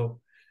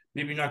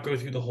 maybe not go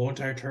through the whole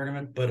entire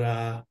tournament,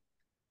 but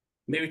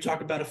maybe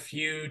talk about a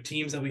few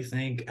teams that we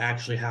think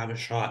actually have a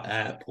shot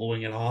at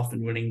pulling it off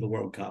and winning the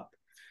World Cup.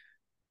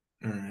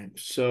 All right.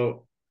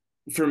 So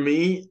for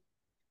me,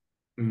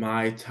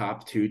 my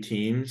top two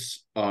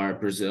teams are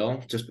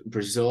Brazil. Just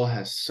Brazil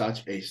has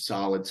such a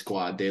solid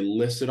squad. They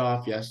listed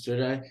off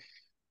yesterday.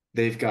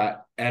 They've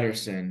got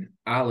Ederson,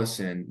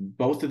 Allison,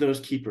 both of those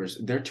keepers.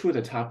 They're two of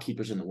the top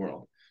keepers in the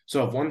world.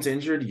 So if one's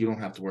injured, you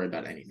don't have to worry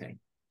about anything.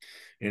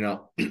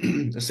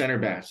 The center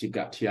backs, you've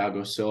got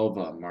Thiago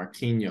Silva,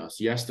 Marquinhos.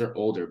 Yes, they're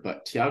older,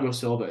 but Thiago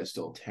Silva is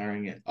still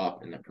tearing it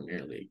up in the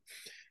Premier League.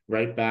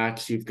 Right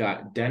backs, you've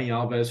got Dani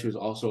Alves, who's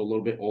also a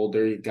little bit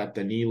older. You've got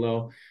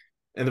Danilo.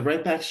 And the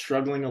right back's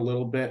struggling a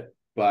little bit,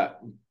 but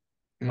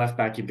left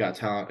back, you've got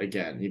talent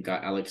again. You've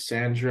got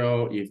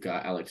Alexandro, you've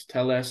got Alex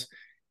Telles.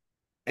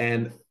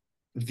 And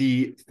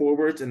the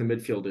forwards and the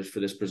midfielders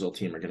for this Brazil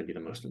team are going to be the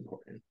most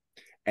important.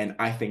 And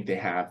I think they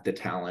have the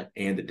talent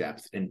and the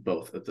depth in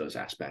both of those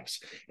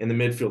aspects. In the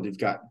midfield, you've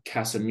got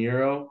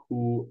Casemiro,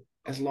 who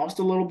has lost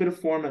a little bit of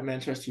form at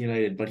Manchester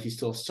United, but he's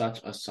still such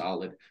a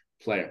solid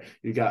player.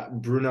 You've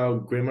got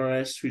Bruno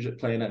Guimaraes, who's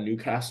playing at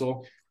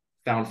Newcastle,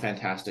 found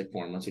fantastic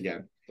form once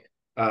again.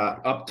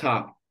 Up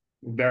top,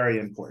 very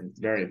important,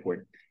 very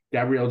important.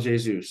 Gabriel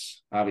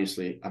Jesus,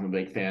 obviously, I'm a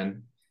big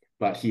fan,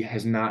 but he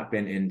has not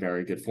been in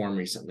very good form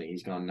recently.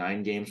 He's gone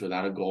 9 games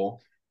without a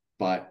goal.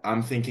 But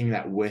I'm thinking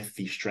that with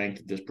the strength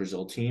of this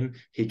Brazil team,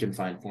 he can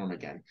find form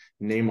again.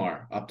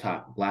 Neymar up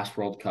top, last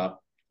World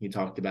Cup, he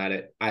talked about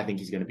it. I think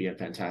he's going to be in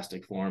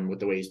fantastic form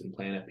with the way he's been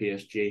playing at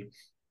PSG.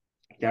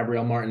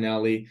 Gabriel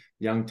Martinelli,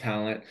 young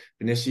talent.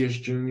 Vinicius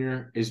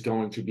Jr. is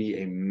going to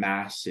be a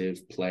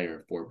massive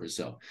player for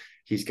Brazil.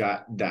 He's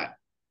got that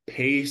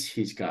pace,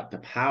 he's got the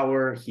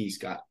power, he's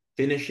got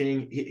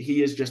finishing.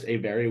 He is just a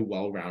very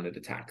well-rounded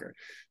attacker.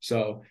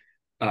 So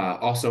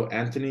also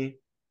Anthony,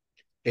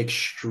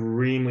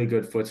 extremely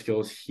good foot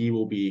skills. He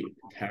will be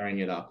tearing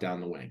it up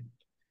down the wing.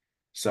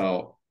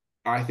 So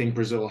I think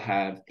Brazil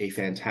have a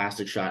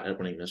fantastic shot at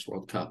winning this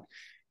World Cup.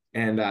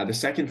 And the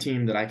second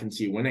team that I can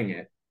see winning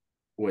it,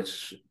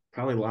 which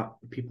probably a lot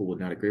of people would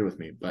not agree with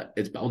me, but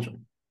it's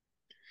Belgium.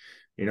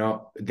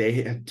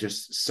 They have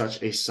just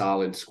such a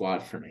solid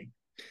squad for me.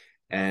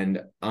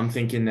 And I'm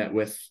thinking that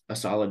with a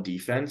solid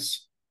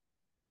defense,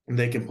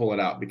 they can pull it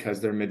out because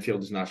their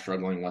midfield is not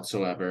struggling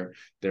whatsoever.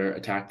 Their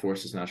attack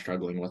force is not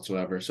struggling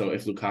whatsoever. So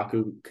if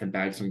Lukaku can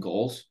bag some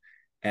goals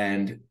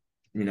and,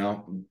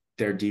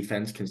 their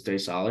defense can stay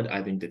solid,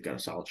 I think they've got a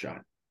solid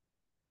shot.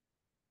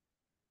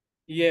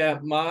 Yeah,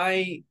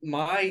 my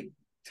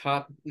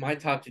top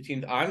two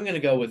teams. I'm gonna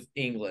go with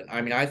England.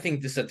 I mean, I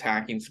think this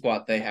attacking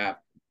squad they have: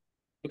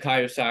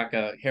 Bukayo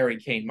Saka, Harry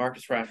Kane,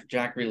 Marcus Rashford,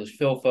 Jack Grealish,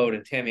 Phil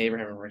Foden, Tammy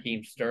Abraham, and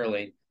Raheem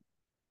Sterling.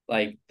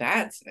 Like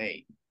that's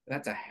a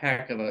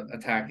heck of an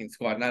attacking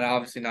squad. Not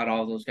all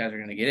of those guys are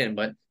gonna get in,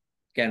 but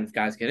again, if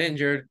guys get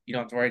injured, you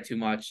don't have to worry too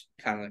much,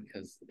 kind of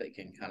because they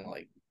can kind of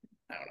like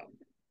I don't know,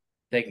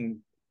 they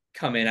can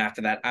come in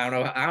after that. I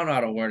don't know how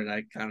to word it.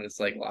 I kind of just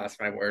like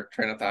lost my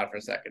train of thought for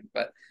a second,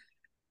 but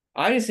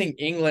I just think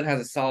England has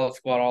a solid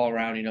squad all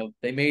around.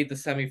 They made the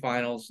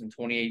semifinals in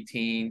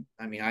 2018.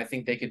 I mean, I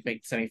think they could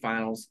make the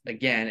semifinals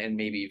again and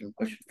maybe even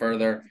push it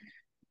further.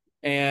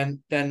 And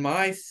then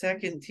my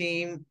second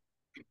team,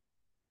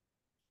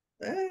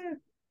 eh,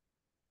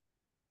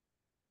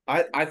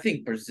 I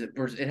think Brazil.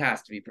 It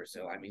has to be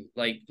Brazil. I mean,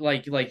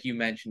 like you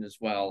mentioned as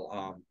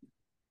well.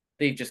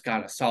 They've just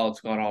got a solid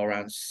squad all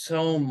around.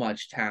 So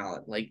much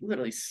talent, like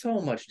literally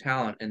so much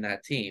talent in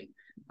that team.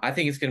 I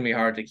think it's going to be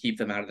hard to keep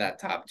them out of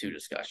that top two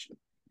discussion.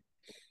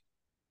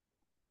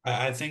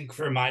 I think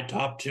for my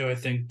top two, I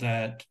think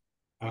that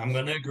I'm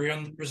going to agree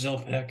on the Brazil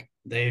pick.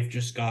 They've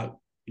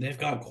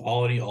got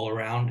quality all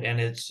around,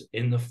 and it's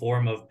in the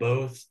form of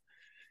both,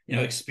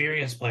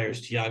 experienced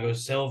players, Thiago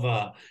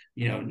Silva,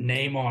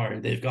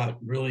 Neymar. They've got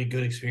really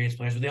good experienced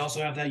players, but they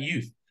also have that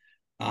youth.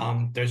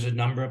 There's a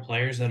number of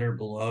players that are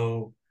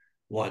below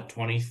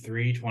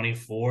 23,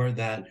 24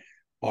 that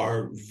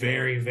are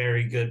very,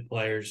 very good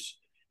players,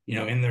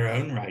 in their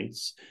own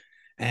rights.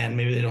 And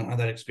maybe they don't have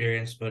that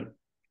experience, but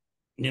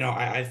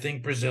I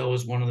think Brazil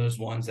is one of those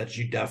ones that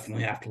you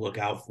definitely have to look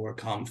out for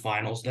come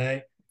finals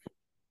day.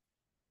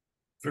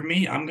 For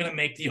me, I'm going to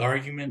make the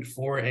argument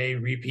for a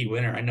repeat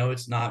winner. I know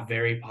it's not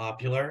very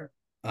popular,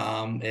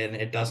 and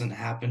it doesn't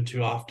happen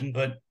too often,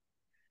 but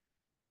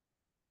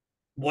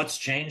what's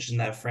changed in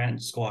that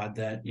France squad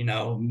that,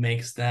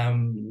 makes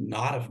them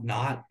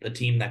not a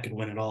team that could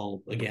win it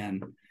all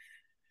again?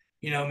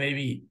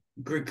 Maybe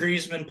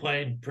Griezmann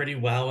played pretty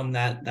well in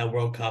that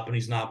World Cup, and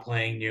he's not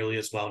playing nearly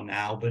as well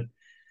now, but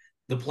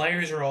the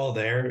players are all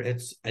there.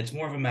 It's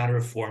more of a matter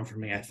of form for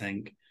me, I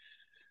think.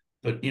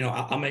 But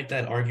I'll make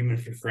that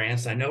argument for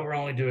France. I know we're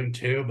only doing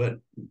two, but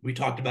we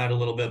talked about it a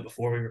little bit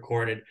before we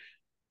recorded.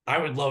 I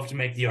would love to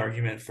make the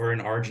argument for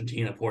an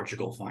Argentina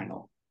Portugal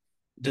final.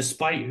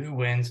 Despite who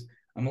wins,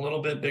 I'm a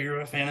little bit bigger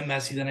of a fan of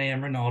Messi than I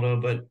am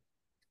Ronaldo, but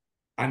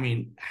I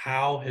mean,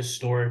 how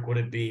historic would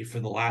it be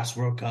for the last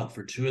World Cup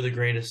for two of the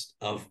greatest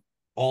of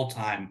all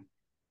time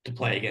to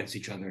play against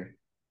each other?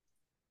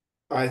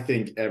 I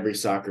think every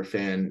soccer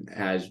fan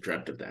has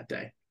dreamt of that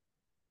day.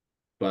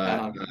 But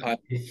Um, I,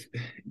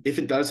 if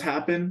it does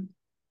happen,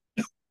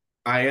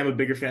 I am a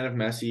bigger fan of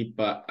Messi,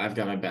 but I've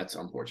got my bets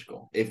on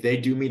Portugal. If they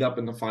do meet up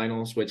in the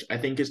finals, which I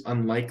think is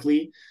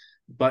unlikely,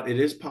 but it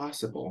is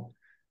possible,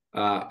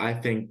 I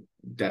think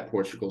that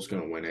Portugal's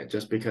going to win it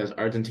just because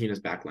Argentina's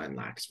backline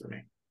lacks for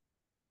me.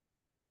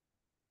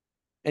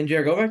 and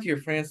Jared, go back to your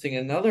France thing.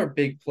 Another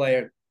big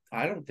player.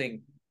 I don't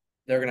think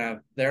they're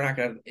not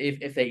gonna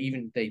if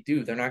they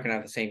do, they're not gonna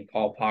have the same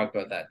Paul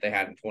Pogba that they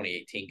had in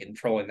 2018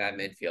 controlling that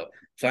midfield.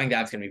 So I think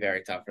that's gonna be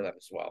very tough for them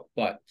as well.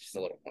 But just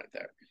a little point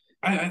there.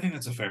 I think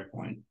that's a fair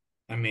point.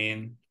 I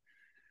mean,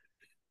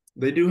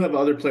 They do have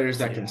other players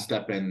that can yeah.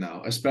 step in,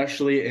 though,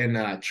 especially in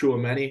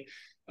Chouameni,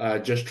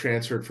 just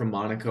transferred from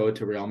Monaco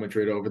to Real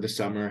Madrid over the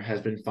summer,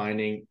 has been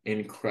finding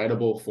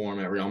incredible form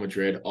at Real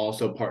Madrid.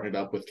 Also partnered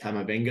up with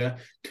Camavinga,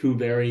 two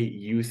very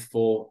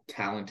youthful,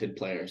 talented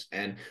players.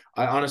 And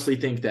I honestly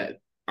think that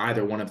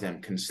either one of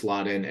them can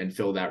slot in and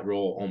fill that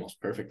role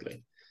almost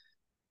perfectly.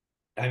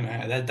 I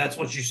mean, that's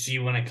what you see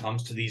when it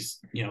comes to these,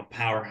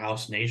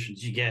 powerhouse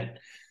nations. You get,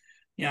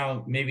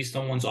 maybe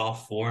someone's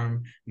off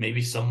form,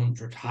 maybe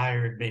someone's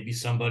retired, maybe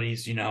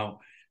somebody's,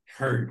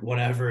 hurt,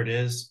 whatever it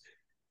is.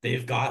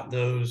 They've got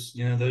those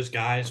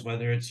guys,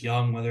 whether it's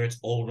young, whether it's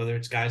old, whether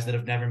it's guys that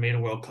have never made a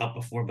World Cup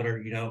before, but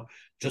are,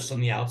 just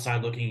on the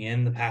outside looking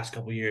in the past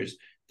couple of years.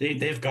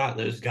 They've got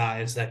those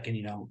guys that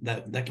can,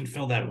 that can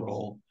fill that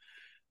role.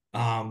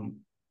 Um,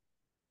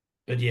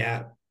 but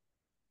yeah,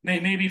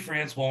 maybe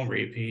France won't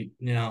repeat.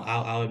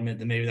 I'll admit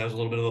that maybe that was a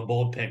little bit of a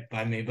bold pick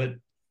by me, but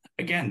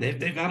again,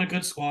 they've got a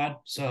good squad,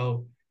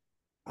 so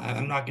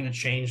I'm not going to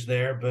change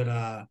there.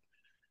 But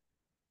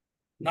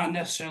not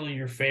necessarily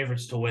your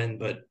favorites to win,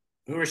 but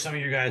who are some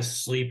of your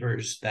guys'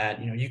 sleepers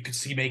that you could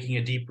see making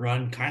a deep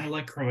run, kind of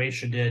like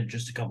Croatia did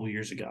just a couple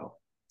years ago?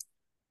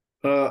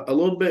 A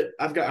little bit.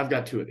 I've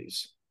got two of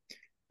these.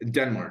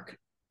 Denmark.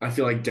 I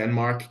feel like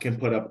Denmark can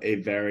put up a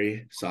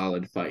very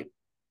solid fight.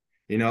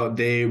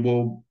 They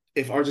will,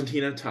 if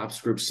Argentina tops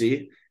Group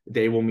C,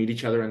 they will meet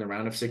each other in the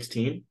round of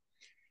 16.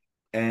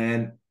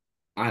 And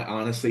I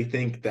honestly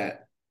think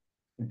that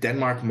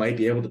Denmark might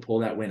be able to pull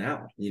that win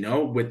out,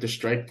 with the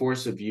strike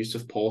force of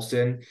Yusuf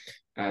Poulsen,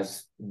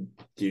 as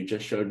you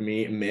just showed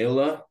me,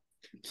 Mela.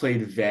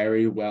 played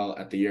very well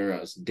at the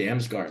Euros.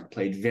 Damsgaard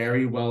played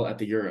very well at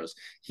the Euros.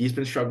 He's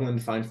been struggling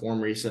to find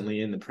form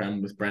recently in the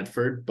Prem with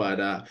Brentford,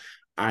 but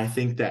I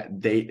think that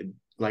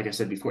like I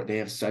said before, they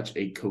have such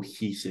a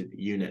cohesive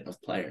unit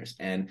of players.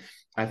 And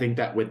I think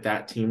that with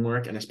that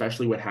teamwork, and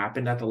especially what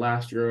happened at the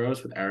last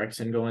Euros with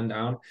Eriksen going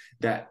down,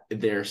 that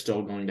they're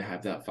still going to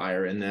have that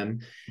fire in them.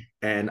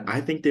 And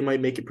I think they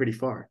might make it pretty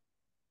far.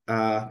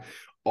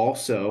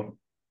 Also,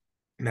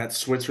 that's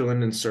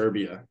Switzerland and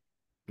Serbia.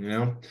 You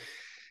know,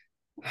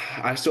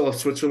 I still have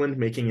Switzerland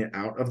making it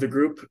out of the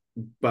group,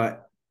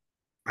 but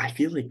I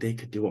feel like they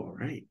could do all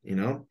right.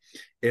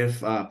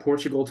 If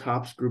Portugal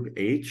tops Group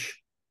H,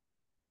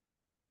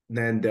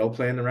 then they'll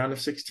play in the round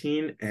of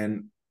 16.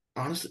 And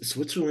honestly,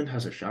 Switzerland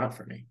has a shot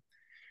for me.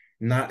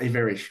 Not a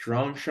very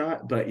strong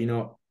shot, but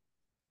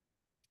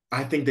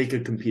I think they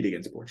could compete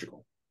against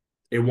Portugal.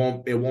 It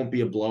won't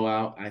be a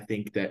blowout. I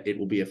think that it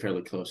will be a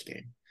fairly close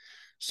game.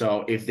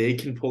 So if they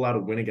can pull out a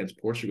win against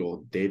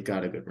Portugal, they've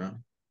got a good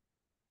run.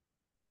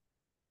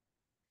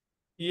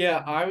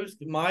 Yeah,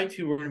 my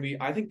two were gonna be.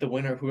 I think the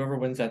winner, whoever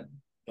wins that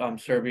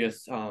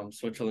Serbia's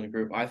Switzerland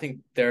group, I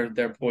think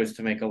they're poised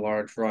to make a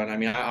large run. I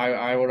mean,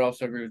 I would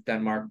also agree with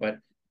Denmark, but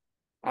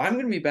I'm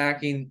gonna be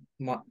backing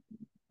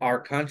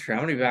our country. I'm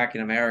gonna be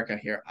backing America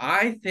here.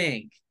 I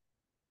think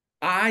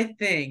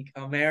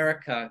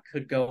America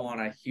could go on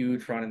a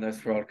huge run in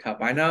this World Cup.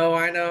 I know.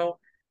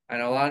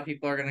 A lot of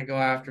people are gonna go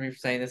after me for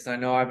saying this. And I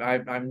know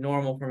I'm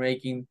normal for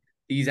making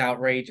these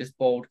outrageous,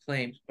 bold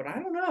claims, but I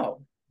don't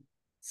know.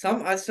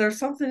 There's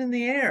something in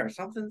the air.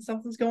 Something's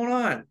going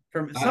on.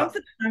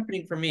 Something's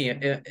happening for me.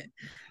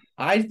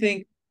 I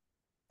think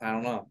I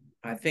don't know.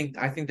 I think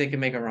they can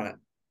make a run.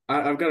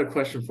 I've got a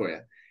question for you.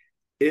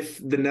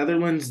 If the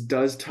Netherlands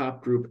does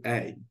top Group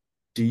A,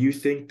 do you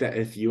think that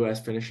if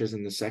US finishes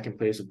in the second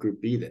place of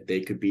Group B, that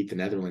they could beat the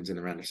Netherlands in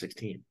the round of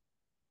 16?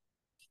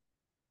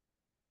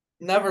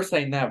 Never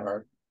say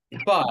never,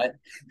 but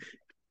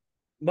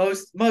I'll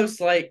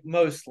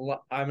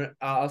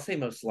say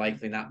most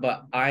likely not.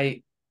 But eh,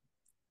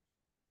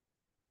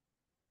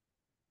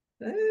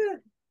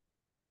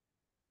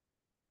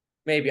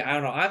 maybe I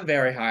don't know. I'm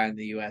very high on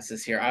the US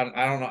this year. I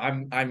don't know.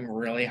 I'm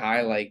really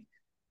high. Like,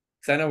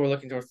 because I know we're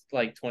looking towards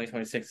like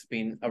 2026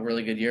 being a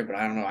really good year, but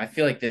I don't know. I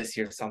feel like this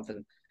year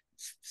something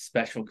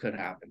special could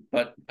happen.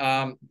 But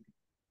I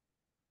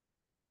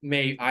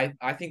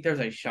think there's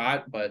a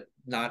shot, but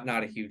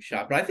not a huge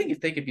shot. But I think if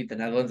they could beat the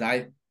Netherlands,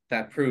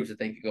 that proves that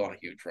they could go on a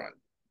huge run.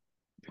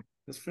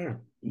 That's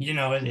fair.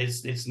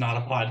 It's not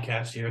a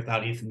podcast here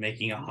without Ethan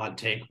making a hot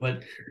take.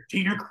 But to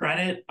your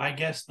credit, I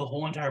guess the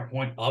whole entire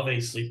point of a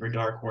sleeper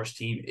dark horse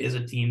team is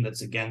a team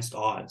that's against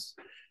odds.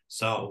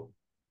 So,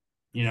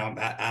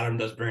 Adam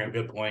does bring up a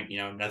good point.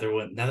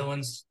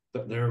 Netherlands,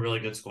 they're a really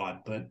good squad,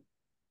 but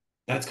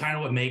that's kind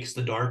of what makes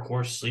the dark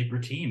horse sleeper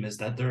team is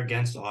that they're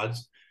against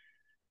odds.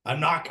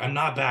 I'm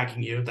not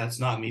backing you. That's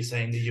not me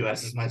saying the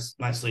US is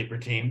my sleeper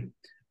team.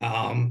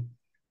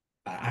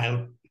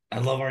 I I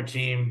love our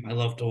team. I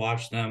love to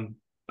watch them.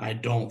 I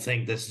don't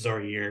think this is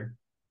our year.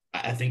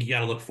 I think you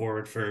got to look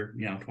forward for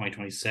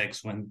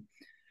 2026 when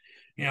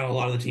a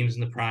lot of the teams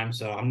in the prime.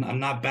 So I'm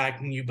not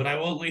backing you, but I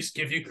will at least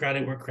give you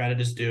credit where credit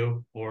is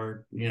due,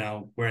 or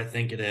where I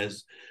think it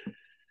is.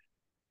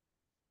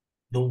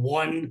 The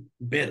one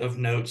bit of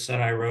notes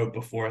that I wrote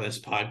before this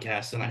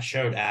podcast, and I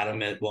showed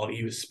Adam it while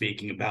he was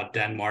speaking about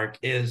Denmark,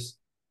 is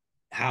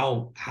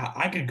how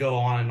I could go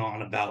on and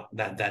on about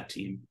that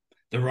team.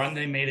 The run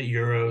they made at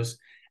Euros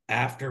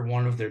after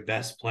one of their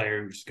best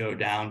players go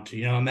down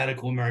to a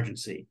medical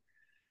emergency.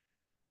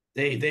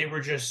 They were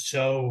just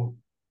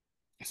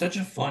such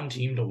a fun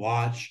team to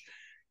watch.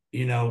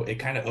 It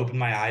kind of opened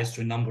my eyes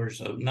to a number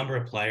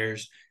of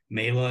players.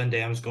 Mela and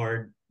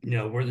Damsgaard,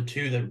 were the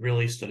two that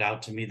really stood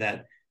out to me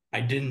that I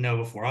didn't know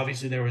before.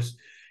 Obviously, there was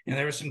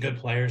some good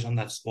players on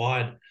that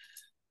squad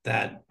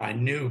that I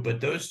knew,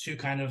 but those two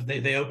kind of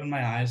they opened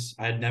my eyes.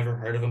 I had never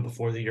heard of them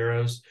before the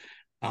Euros.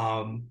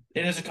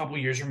 It is a couple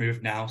years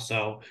removed now,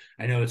 so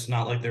I know it's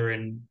not like they're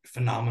in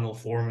phenomenal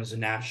form as a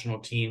national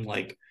team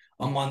like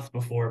a month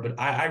before, but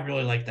I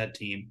really like that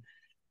team.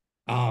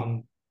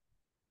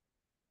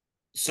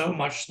 So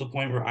much to the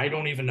point where I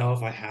don't even know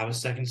if I have a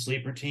second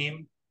sleeper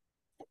team.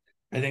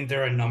 I think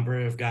there are a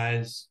number of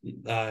guys,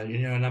 a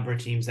number of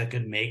teams that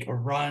could make a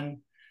run,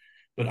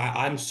 but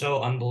I'm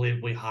so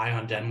unbelievably high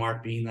on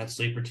Denmark being that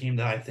sleeper team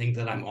that I think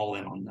that I'm all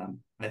in on them.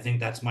 I think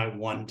that's my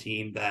one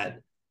team that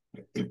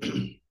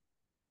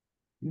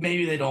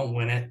maybe they don't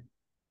win it.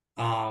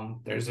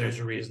 There's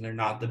a reason they're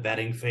not the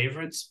betting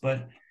favorites,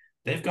 but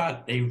they've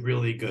got a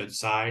really good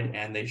side,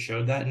 and they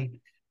showed that. And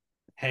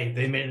hey,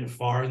 they made it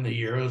far in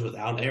the Euros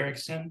without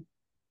Eriksen.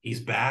 He's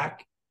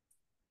back.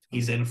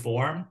 He's in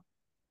form.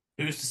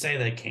 Who's to say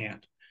they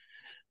can't?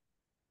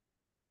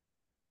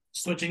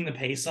 Switching the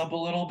pace up a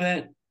little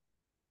bit,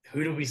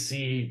 who do we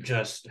see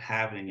just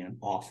having an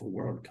awful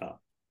World Cup?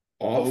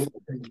 Awful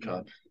World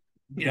Cup.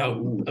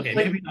 Okay,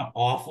 maybe not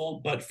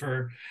awful, but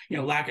for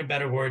lack of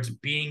better words,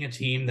 being a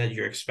team that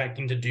you're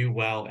expecting to do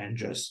well and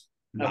just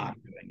not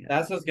doing it.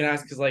 That's what I was gonna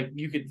ask, because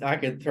I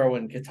could throw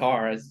in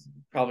Qatar as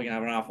probably gonna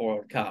have an off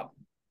World Cup.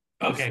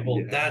 Okay,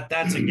 well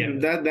that's a given.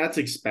 That's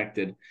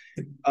expected.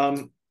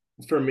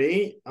 For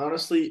me,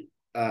 honestly,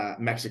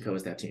 Mexico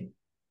is that team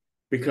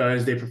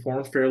because they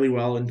performed fairly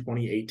well in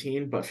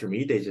 2018, but for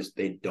me,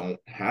 they don't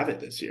have it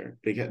this year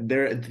because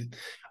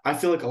I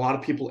feel like a lot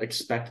of people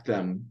expect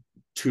them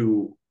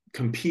to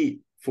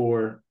compete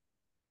for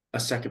a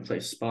second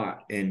place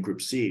spot in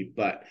Group C,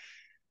 but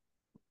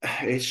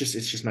it's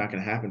just not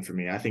going to happen for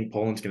me. I think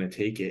Poland's going to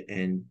take it,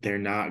 and they're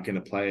not going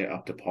to play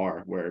up to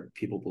par where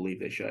people believe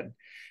they should.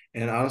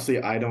 And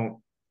honestly, I don't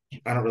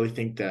really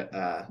think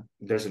that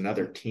there's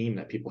another team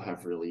that people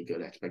have really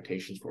good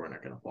expectations for and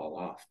are going to fall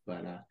off.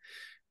 But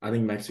I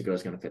think Mexico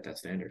is going to fit that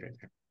standard right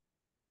there.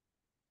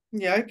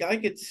 Yeah, I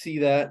could see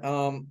that.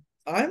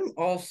 I'm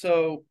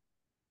also,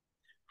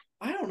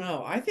 I don't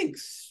know. I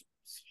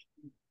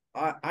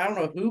don't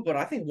know who, but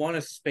I think one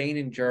of Spain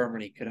and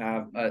Germany could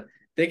have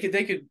they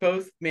could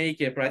both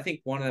make it, but I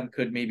think one of them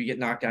could maybe get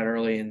knocked out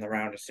early in the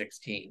round of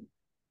 16.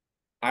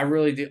 I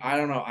really do. I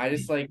don't know.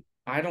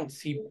 I don't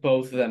see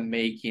both of them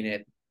making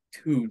it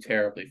too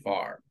terribly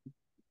far.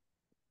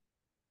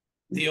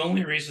 The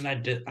only reason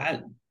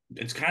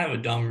it's kind of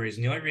a dumb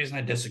reason. The only reason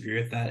I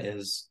disagree with that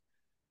is,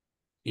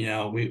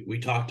 we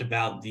talked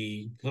about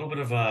the little bit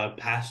of a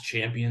past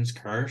champions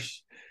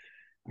curse.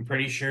 I'm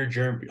pretty sure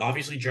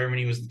obviously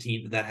Germany was the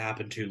team that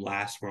happened to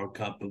last World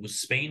Cup, but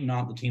was Spain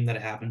not the team that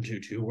it happened to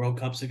 2 World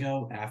Cups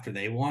ago after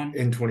they won?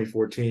 In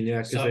 2014,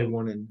 yeah, because they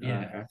won in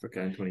yeah.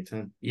 Africa in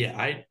 2010. Yeah,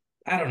 I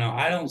don't know.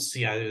 I don't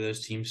see either of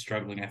those teams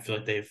struggling. I feel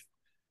like they've,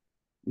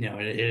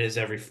 it is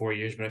every 4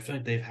 years, but I feel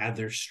like they've had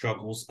their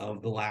struggles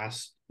of the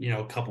last,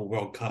 couple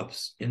World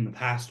Cups in the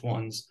past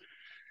ones.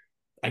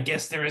 I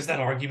guess there is that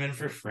argument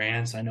for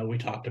France. I know we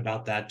talked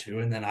about that too,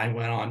 and then I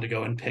went on to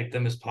go and pick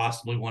them as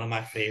possibly one of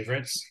my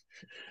favorites.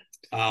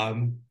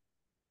 I'm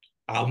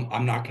not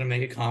going to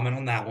make a comment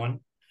on that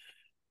one,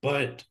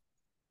 but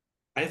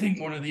I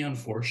think one of the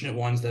unfortunate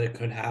ones that it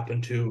could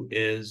happen to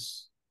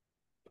is,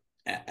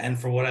 and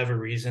for whatever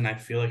reason, I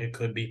feel like it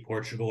could be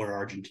Portugal or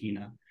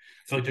Argentina.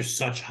 I feel like there's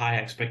such high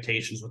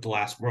expectations with the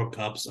last World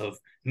Cups of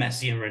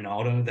Messi and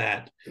Ronaldo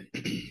that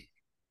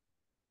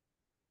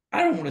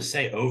I don't want to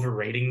say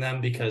overrating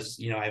them because,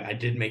 I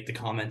did make the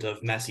comment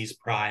of Messi's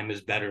prime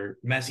is better.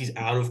 Messi's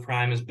out of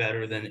prime is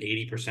better than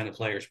 80% of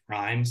players'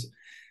 primes.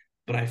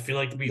 But I feel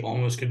like we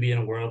almost could be in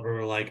a world where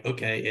we're like,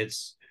 okay,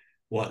 it's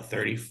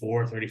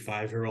 34,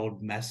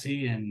 35-year-old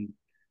Messi and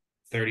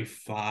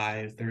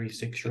 35,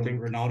 36-year-old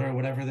Ronaldo or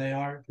whatever they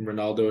are.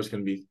 Ronaldo is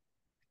going to be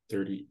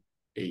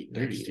 38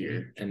 next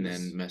year, and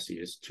then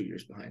Messi is 2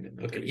 years behind him.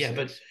 Okay,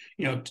 36.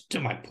 Yeah, but, to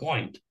my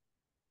point,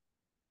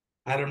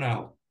 I don't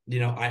know.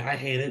 I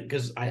hate it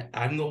because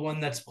I'm the one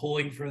that's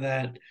pulling for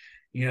that,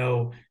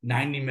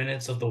 90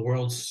 minutes of the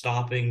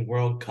world-stopping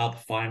World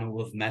Cup final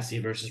with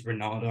Messi versus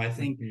Ronaldo. I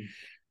think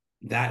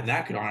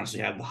that could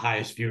honestly have the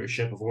highest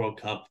viewership of World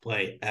Cup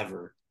play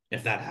ever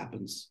if that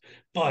happens.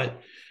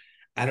 But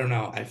I don't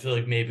know. I feel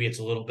like maybe it's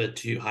a little bit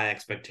too high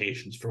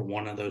expectations for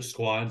one of those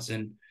squads.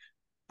 And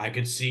I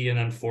could see an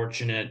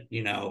unfortunate,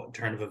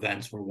 turn of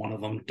events where one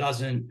of them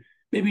doesn't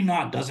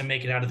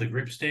make it out of the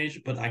group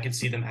stage, but I could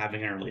see them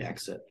having an early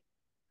exit.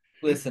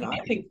 Listen, I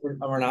think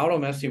a Ronaldo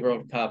Messi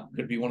World Cup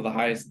could be one of the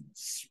highest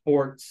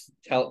sports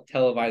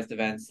televised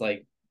events,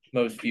 like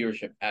most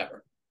viewership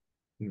ever.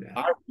 Yeah.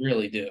 I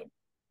really do.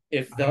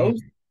 If those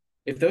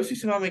two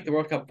somehow make the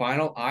World Cup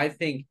final, I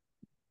think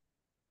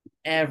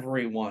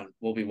everyone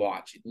will be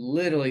watching.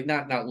 Literally,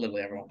 not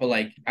literally everyone, but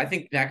I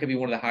think that could be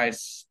one of the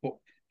highest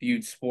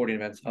viewed sporting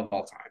events of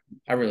all time.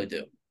 I really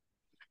do.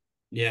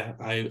 Yeah,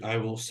 I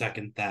will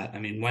second that. I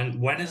mean,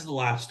 when is the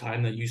last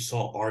time that you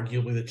saw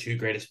arguably the two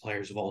greatest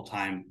players of all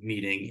time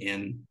meeting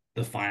in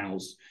the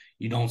finals?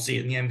 You don't see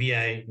it in the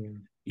NBA.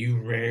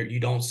 You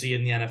don't see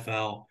it in the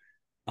NFL.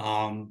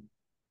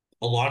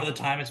 A lot of the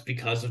time it's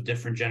because of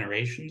different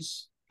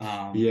generations.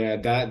 Yeah,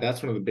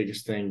 that's one of the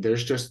biggest things.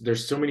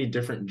 There's so many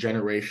different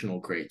generational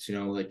greats,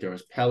 like there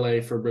was Pele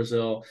for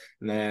Brazil,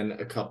 and then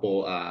a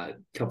couple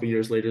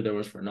years later there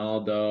was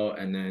Ronaldo,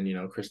 and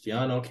then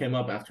Cristiano came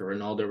up after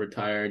Ronaldo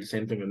retired.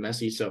 Same thing with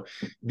Messi. So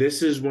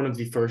this is one of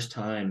the first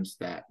times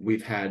that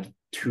we've had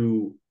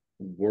two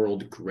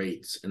world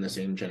greats in the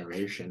same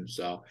generation.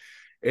 So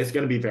it's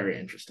going to be very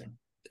interesting.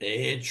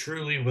 It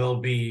truly will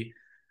be.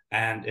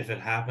 And if it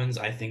happens,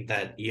 I think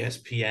that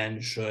ESPN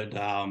should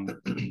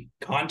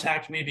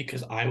contact me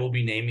because I will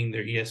be naming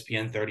their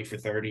ESPN 30 for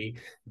 30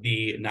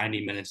 the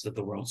 90 minutes that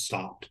the world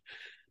stopped.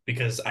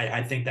 Because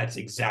I think that's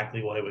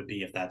exactly what it would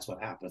be if that's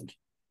what happened.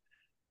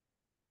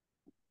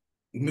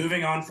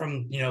 Moving on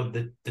from,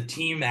 the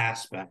team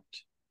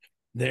aspect,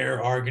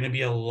 there are going to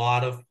be a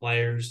lot of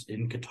players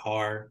in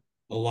Qatar,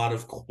 a lot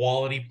of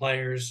quality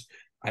players.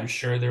 I'm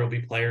sure there will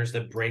be players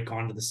that break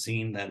onto the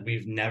scene that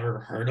we've never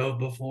heard of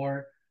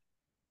before.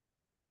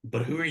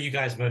 But who are you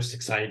guys most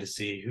excited to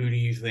see? Who do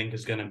you think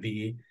is going to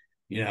be,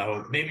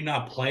 maybe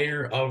not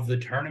player of the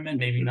tournament,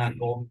 maybe not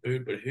Golden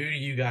Boot, but who are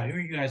you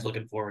guys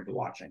looking forward to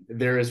watching?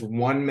 There is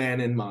one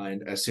man in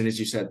mind as soon as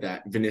you said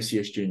that,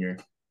 Vinicius Jr.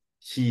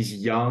 He's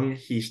young,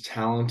 he's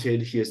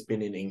talented, he has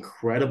been in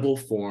incredible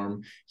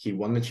form. He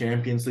won the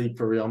Champions League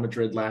for Real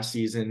Madrid last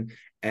season,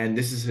 and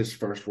this is his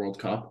first World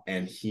Cup,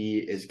 and he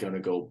is going to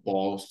go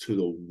balls to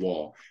the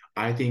wall.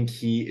 I think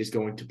he is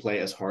going to play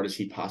as hard as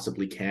he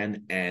possibly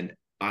can, and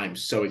I'm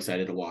so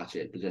excited to watch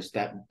it. Just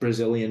that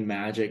Brazilian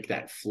magic,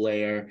 that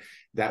flair,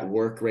 that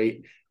work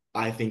rate.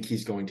 I think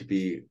he's going to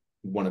be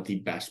one of the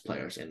best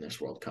players in this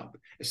World Cup,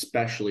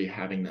 especially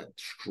having that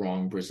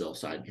strong Brazil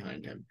side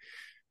behind him.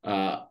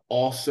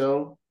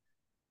 Also,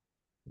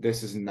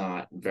 this is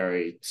not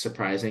very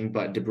surprising,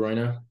 but De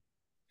Bruyne,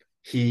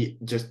 he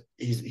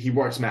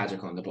works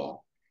magic on the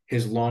ball.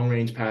 His long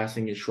range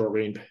passing, his short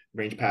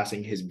range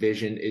passing, his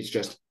vision is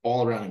just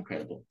all around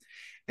incredible.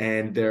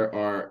 And there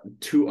are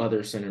two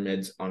other center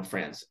mids on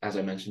France, as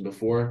I mentioned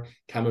before,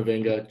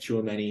 Camavinga,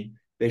 Tchouameni.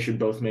 They should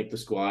both make the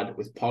squad.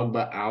 With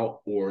Pogba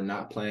out or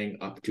not playing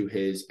up to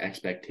his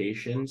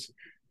expectations,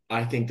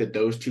 I think that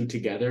those two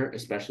together,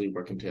 especially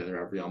working together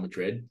at Real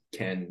Madrid,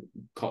 can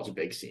cause a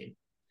big scene.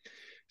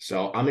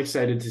 So I'm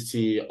excited to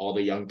see all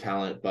the young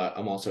talent, but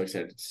I'm also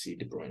excited to see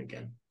De Bruyne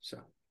again.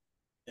 So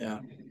Yeah.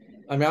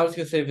 I mean, I was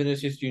gonna say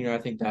Vinicius Jr. I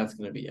think that's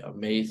gonna be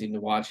amazing to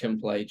watch him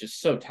play.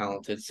 Just so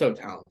talented, so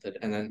talented.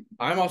 And then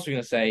I'm also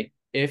gonna say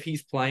if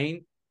he's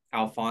playing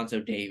Alphonso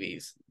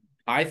Davies,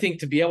 I think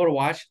to be able to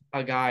watch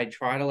a guy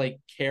try to like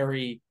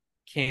carry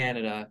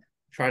Canada,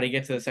 try to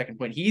get to the second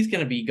point, he's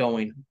gonna be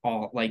going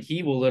all like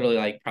he will literally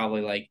like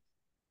probably like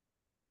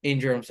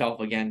injure himself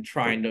again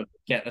trying to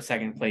get a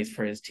second place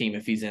for his team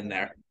if he's in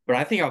there. But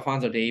I think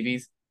Alphonso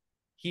Davies,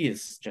 he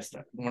is just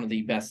one of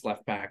the best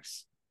left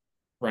backs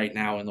right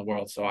now in the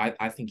world. So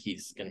I think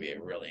he's going to be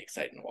really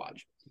exciting to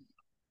watch.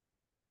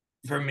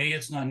 For me,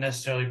 it's not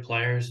necessarily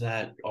players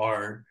that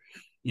are,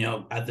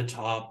 at the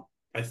top.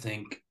 I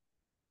think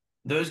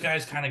those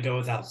guys kind of go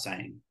without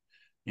saying.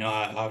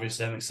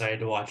 Obviously, I'm excited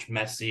to watch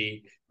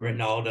Messi,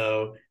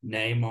 Ronaldo,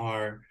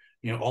 Neymar,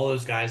 all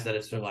those guys that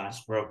it's their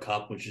last World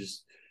Cup, which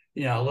is,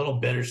 a little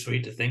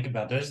bittersweet to think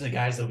about. Those are the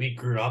guys that we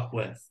grew up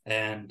with,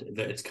 and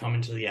it's coming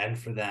to the end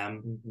for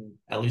them,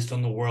 at least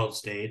on the world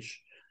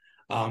stage.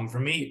 For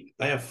me,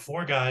 I have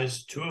four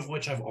guys, two of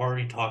which I've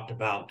already talked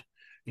about,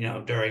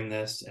 during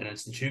this, and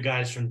it's the two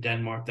guys from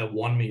Denmark that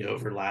won me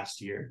over last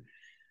year.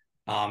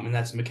 And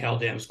that's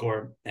Mikkel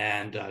Damsgaard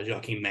and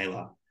Joachim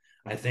Mela.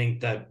 I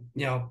think that,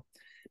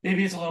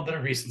 maybe it's a little bit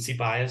of recency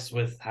bias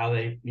with how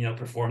they,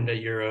 performed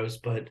at Euros,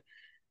 but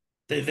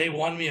they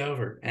won me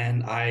over,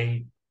 and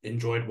I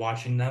enjoyed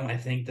watching them. I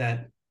think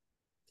that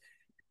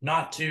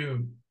not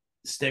to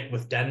stick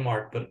with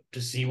Denmark, but to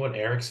see what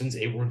Eriksen's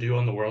able to do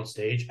on the world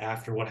stage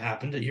after what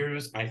happened at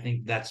Euros, I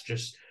think that's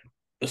just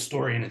a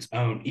story in its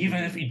own.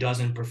 Even if he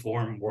doesn't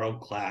perform world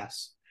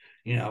class,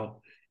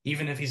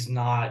 even if he's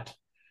not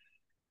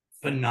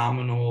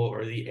phenomenal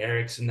or the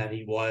Eriksen that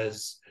he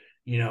was,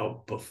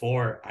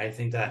 before, I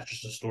think that's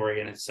just a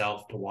story in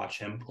itself to watch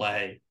him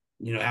play,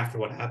 after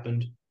what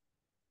happened.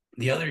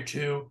 The other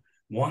two,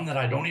 one that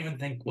I don't even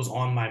think was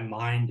on my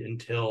mind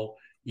until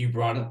you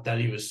brought up that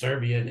he was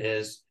Serbian,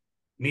 is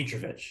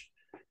Mitrovic.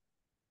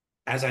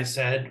 As I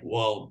said,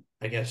 well,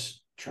 I guess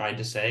tried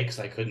to say, because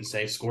I couldn't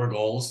say score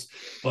goals,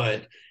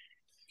 but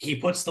he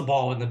puts the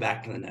ball in the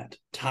back of the net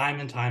time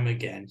and time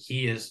again.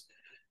 He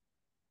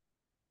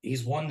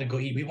won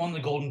the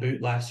Golden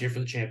Boot last year for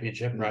the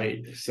championship,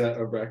 right? Set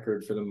a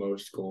record for the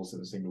most goals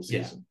in a single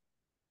season. Yeah.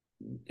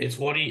 It's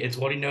what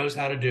he knows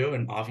how to do,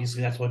 and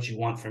obviously that's what you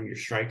want from your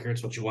striker.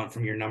 It's what you want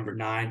from your number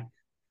 9.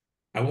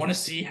 I want to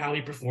see how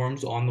he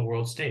performs on the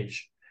world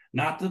stage.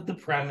 Not that the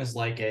Prem is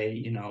like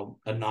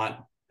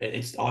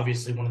it's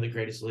obviously one of the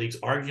greatest leagues,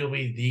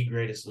 arguably the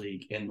greatest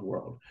league in the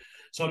world.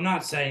 So I'm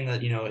not saying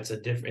that,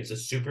 it's a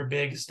super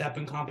big step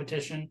in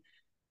competition,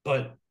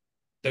 but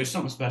there's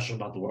something special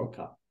about the World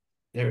Cup.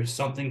 There is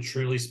something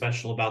truly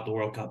special about the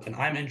World Cup. And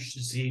I'm interested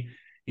to see,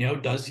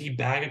 does he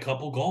bag a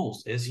couple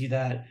goals? Is he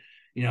that,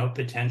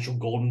 potential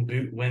Golden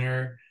Boot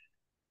winner?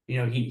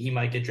 He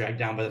might get dragged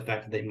down by the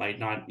fact that they might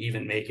not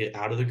even make it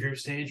out of the group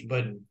stage,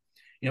 but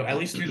at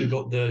least through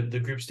the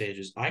group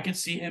stages, I could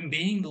see him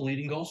being the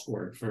leading goal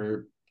scorer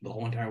for the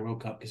whole entire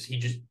World Cup, because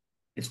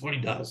it's what he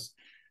does.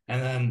 And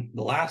then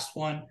the last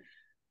one,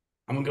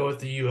 I'm gonna go with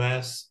the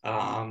U.S.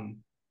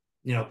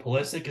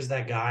 Pulisic is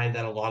that guy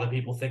that a lot of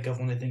people think of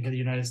when they think of the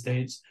United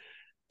States,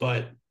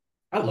 but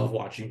I love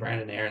watching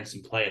Brandon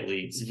Aronson play at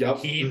Leeds. Yep.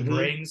 He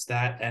brings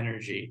that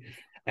energy,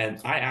 and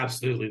I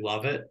absolutely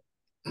love it.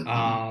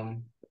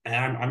 And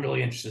I'm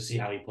really interested to see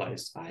how he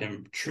plays. I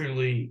am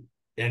truly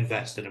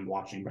invested in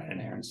watching Brandon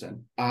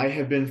Aronson. I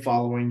have been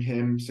following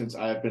him since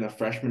I have been a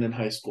freshman in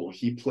high school.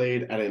 He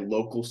played at a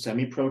local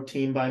semi-pro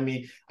team by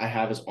me. I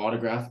have his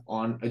autograph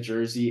on a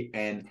jersey,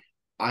 and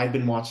I've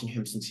been watching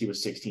him since he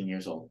was 16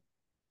 years old.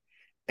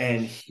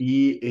 And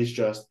he is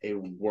just a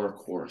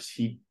workhorse.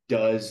 He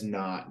does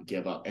not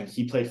give up. And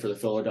he played for the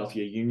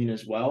Philadelphia Union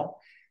as well,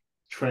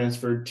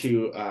 transferred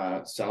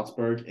to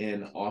Salzburg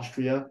in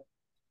Austria,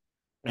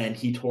 and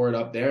he tore it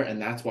up there,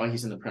 and that's why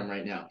he's in the Prem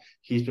right now.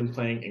 He's been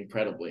playing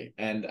incredibly.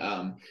 And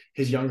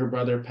his younger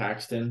brother,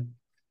 Paxton,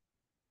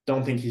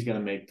 don't think he's going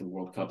to make the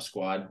World Cup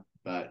squad,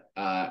 but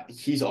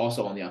he's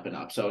also on the up and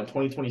up. So in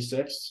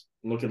 2026,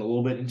 looking a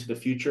little bit into the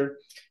future,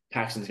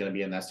 Paxton's going to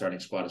be in that starting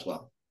squad as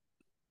well.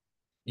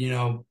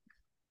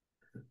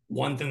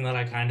 One thing that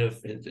I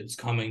it's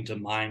coming to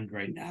mind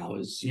right now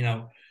is,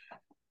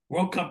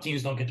 World Cup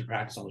teams don't get to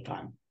practice all the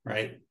time,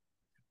 right?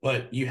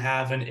 But you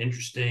have an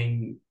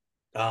interesting,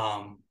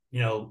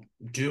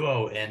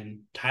 duo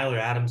in Tyler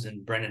Adams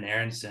and Brendan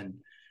Aronson,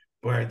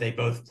 where they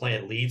both play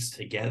at Leeds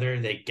together.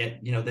 They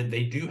get,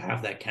 they do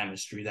have that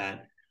chemistry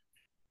that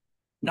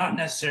not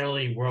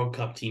necessarily World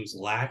Cup teams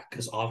lack,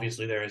 because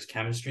obviously there is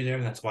chemistry there,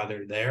 and that's why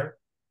they're there.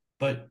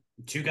 But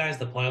two guys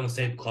that play on the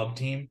same club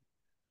team,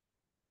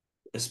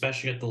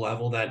 especially at the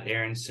level that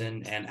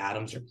Aronson and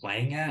Adams are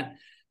playing at,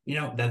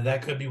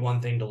 that could be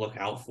one thing to look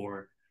out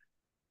for.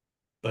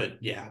 But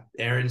yeah,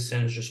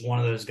 Aronson is just one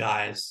of those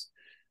guys.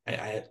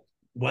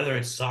 Whether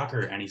it's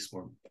soccer or any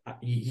sport,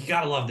 you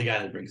gotta love the guy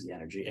that brings the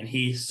energy, and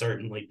he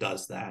certainly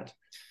does that.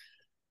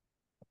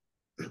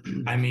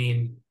 I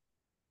mean,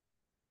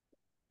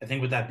 I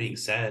think with that being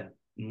said,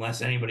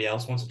 unless anybody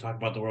else wants to talk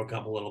about the World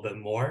Cup a little bit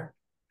more,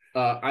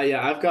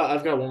 I've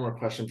got one more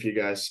question for you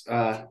guys.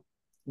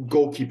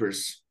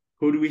 Goalkeepers.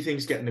 Who do we think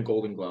is getting the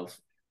Golden Glove?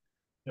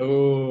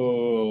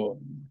 Oh,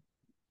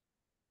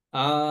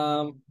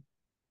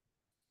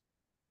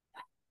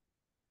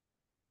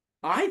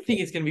 I think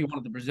it's going to be one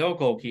of the Brazil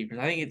goalkeepers.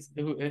 I think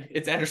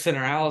it's Ederson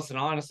or Allison.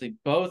 Honestly,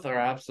 both are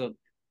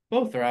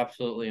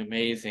absolutely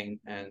amazing,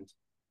 and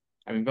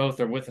I mean both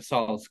are with a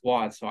solid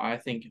squad. So I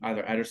think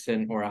either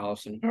Ederson or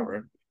Allison.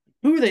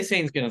 Who are they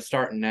saying is going to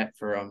start in net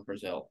for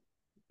Brazil?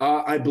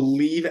 I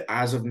believe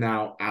as of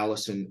now,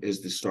 Allison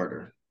is the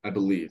starter. I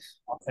believe.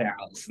 I'll say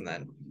Allison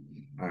then.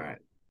 All right.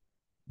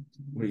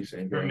 What are you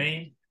saying, for Graham?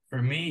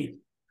 me,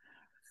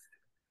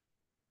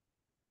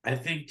 I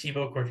think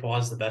Thibaut Courtois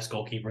is the best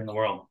goalkeeper in the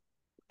world.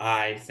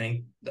 I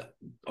think that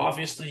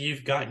obviously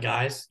you've got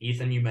guys,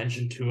 Ethan, you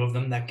mentioned two of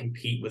them that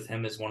compete with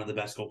him as one of the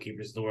best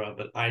goalkeepers in the world,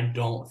 but I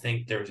don't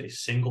think there's a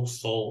single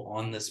soul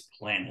on this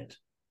planet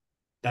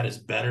that is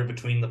better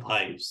between the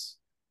pipes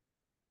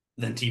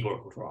than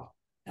Thibaut Courtois.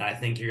 And I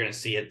think you're going to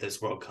see it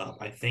this World Cup.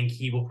 I think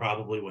he will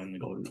probably win the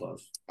Golden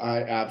Glove.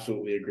 I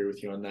absolutely agree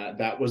with you on that.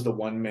 That was the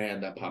one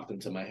man that popped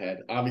into my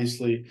head.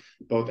 Obviously,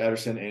 both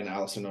Ederson and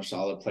Allison are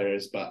solid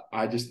players, but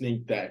I just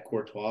think that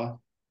Courtois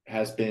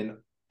has been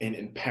in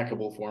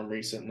impeccable form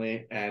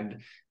recently.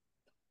 And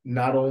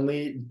not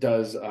only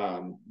does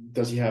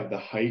he have the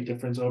height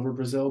difference over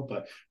Brazil,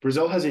 but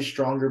Brazil has a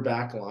stronger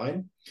back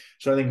line.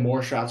 So I think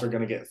more shots are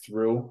going to get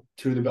through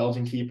to the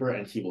Belgian keeper,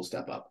 and he will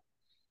step up.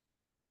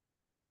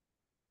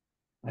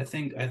 I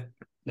think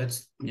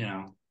that's,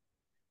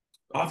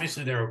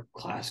 obviously they're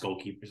class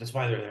goalkeepers. That's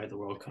why they're there at the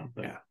World Cup.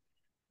 But yeah.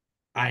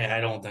 I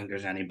don't think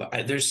there's any,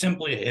 but there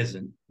simply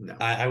isn't. No.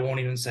 I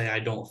won't even say I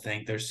don't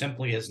think. There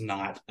simply is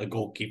not a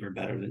goalkeeper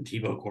better than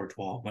Thibaut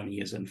Courtois when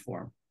he is in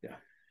form. Yeah.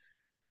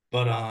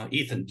 But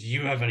Ethan, do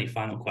you have any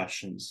final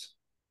questions?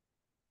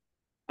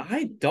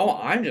 I don't.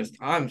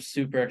 I'm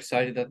super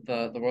excited that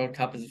the World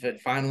Cup is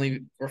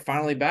we're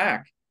finally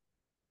back.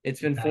 It's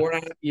been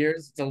 4.5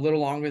 years. It's a little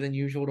longer than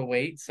usual to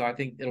wait, so I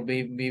think it'll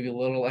be maybe a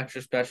little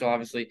extra special.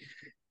 Obviously,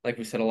 like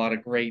we said, a lot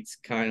of greats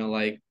kind of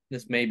like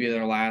this may be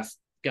their last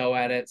go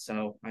at it.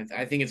 So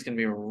I think it's going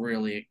to be a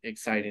really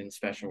exciting and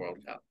special World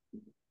Cup.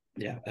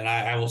 Yeah, and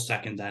I will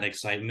second that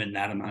excitement,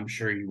 Adam. I'm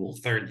sure you will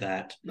third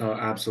that. Oh,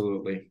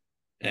 absolutely.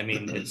 I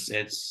mean,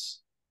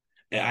 it's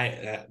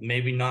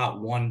maybe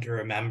not one to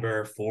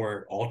remember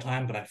for all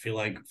time, but I feel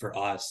like for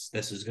us,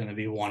 this is going to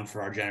be one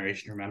for our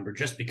generation to remember,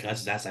 just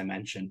because, as I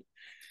mentioned,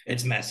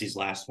 it's Messi's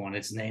last one.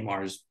 It's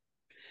Neymar's.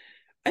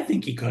 I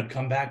think he could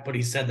come back, but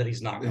he said that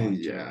he's not going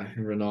to. Yeah,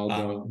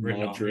 Ronaldo,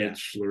 Modric,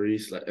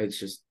 Lloris. It's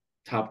just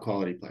top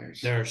quality players.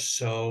 There are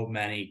so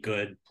many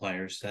good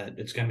players that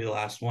it's going to be the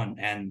last one.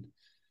 And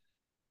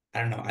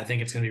I don't know. I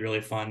think it's going to be really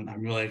fun.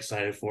 I'm really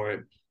excited for it.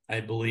 I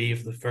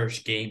believe the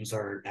first games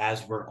are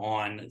as we're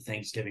on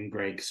Thanksgiving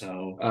break.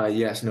 So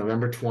yes,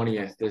 November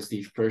 20th is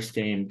the first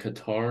game.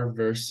 Qatar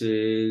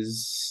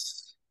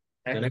versus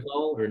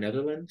Senegal or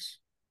Netherlands.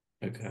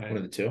 Okay. One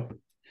of the two.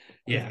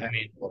 Yeah, I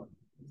mean,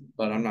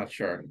 but I'm not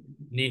sure.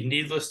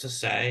 Needless to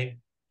say,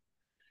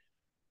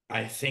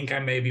 I think I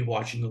may be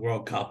watching the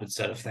World Cup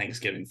instead of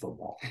Thanksgiving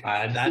football.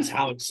 That's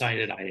how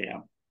excited I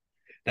am.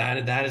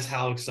 That is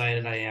how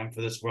excited I am for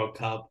this World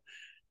Cup.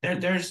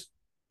 There's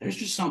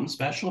just something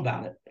special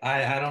about it.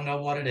 I don't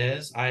know what it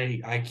is.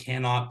 I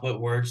cannot put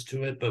words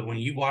to it, but when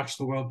you watch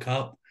the World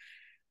Cup,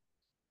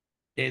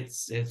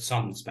 it's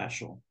something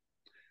special.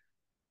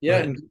 Yeah,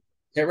 and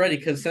get ready,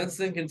 because since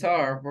in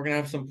Qatar, we're gonna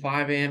have some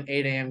 5 a.m.,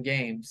 8 a.m.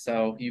 games.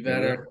 So you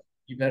better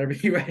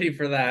be ready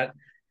for that.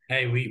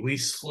 Hey, we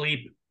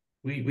sleep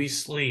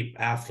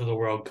after the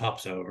World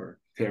Cup's over.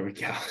 There we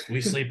go.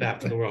 We sleep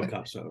after the World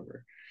Cup's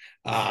over.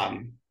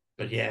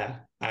 But yeah,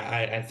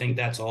 I think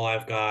that's all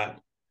I've got.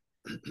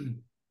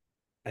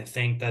 I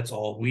think that's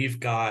all we've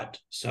got.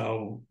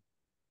 So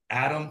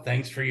Adam,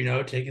 thanks for,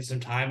 taking some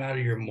time out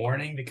of your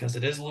morning, because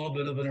it is a little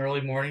bit of an early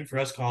morning for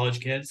us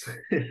college kids.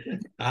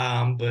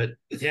 But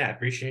yeah,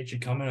 appreciate you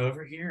coming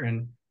over here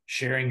and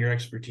sharing your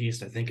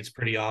expertise. I think it's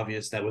pretty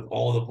obvious that with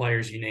all the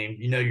players you named,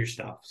 you know your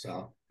stuff.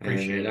 So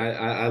appreciate it.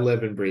 I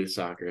live and breathe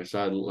soccer, so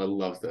I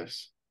love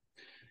this.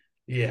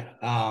 Yeah.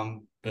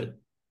 But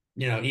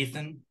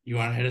Ethan, you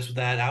want to hit us with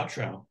that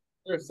outro?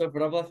 Sure. So for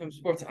Double FM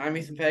Sports, I'm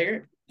Ethan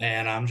Pager.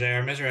 And I'm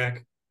JR Mizrak.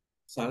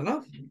 Signing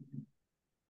off.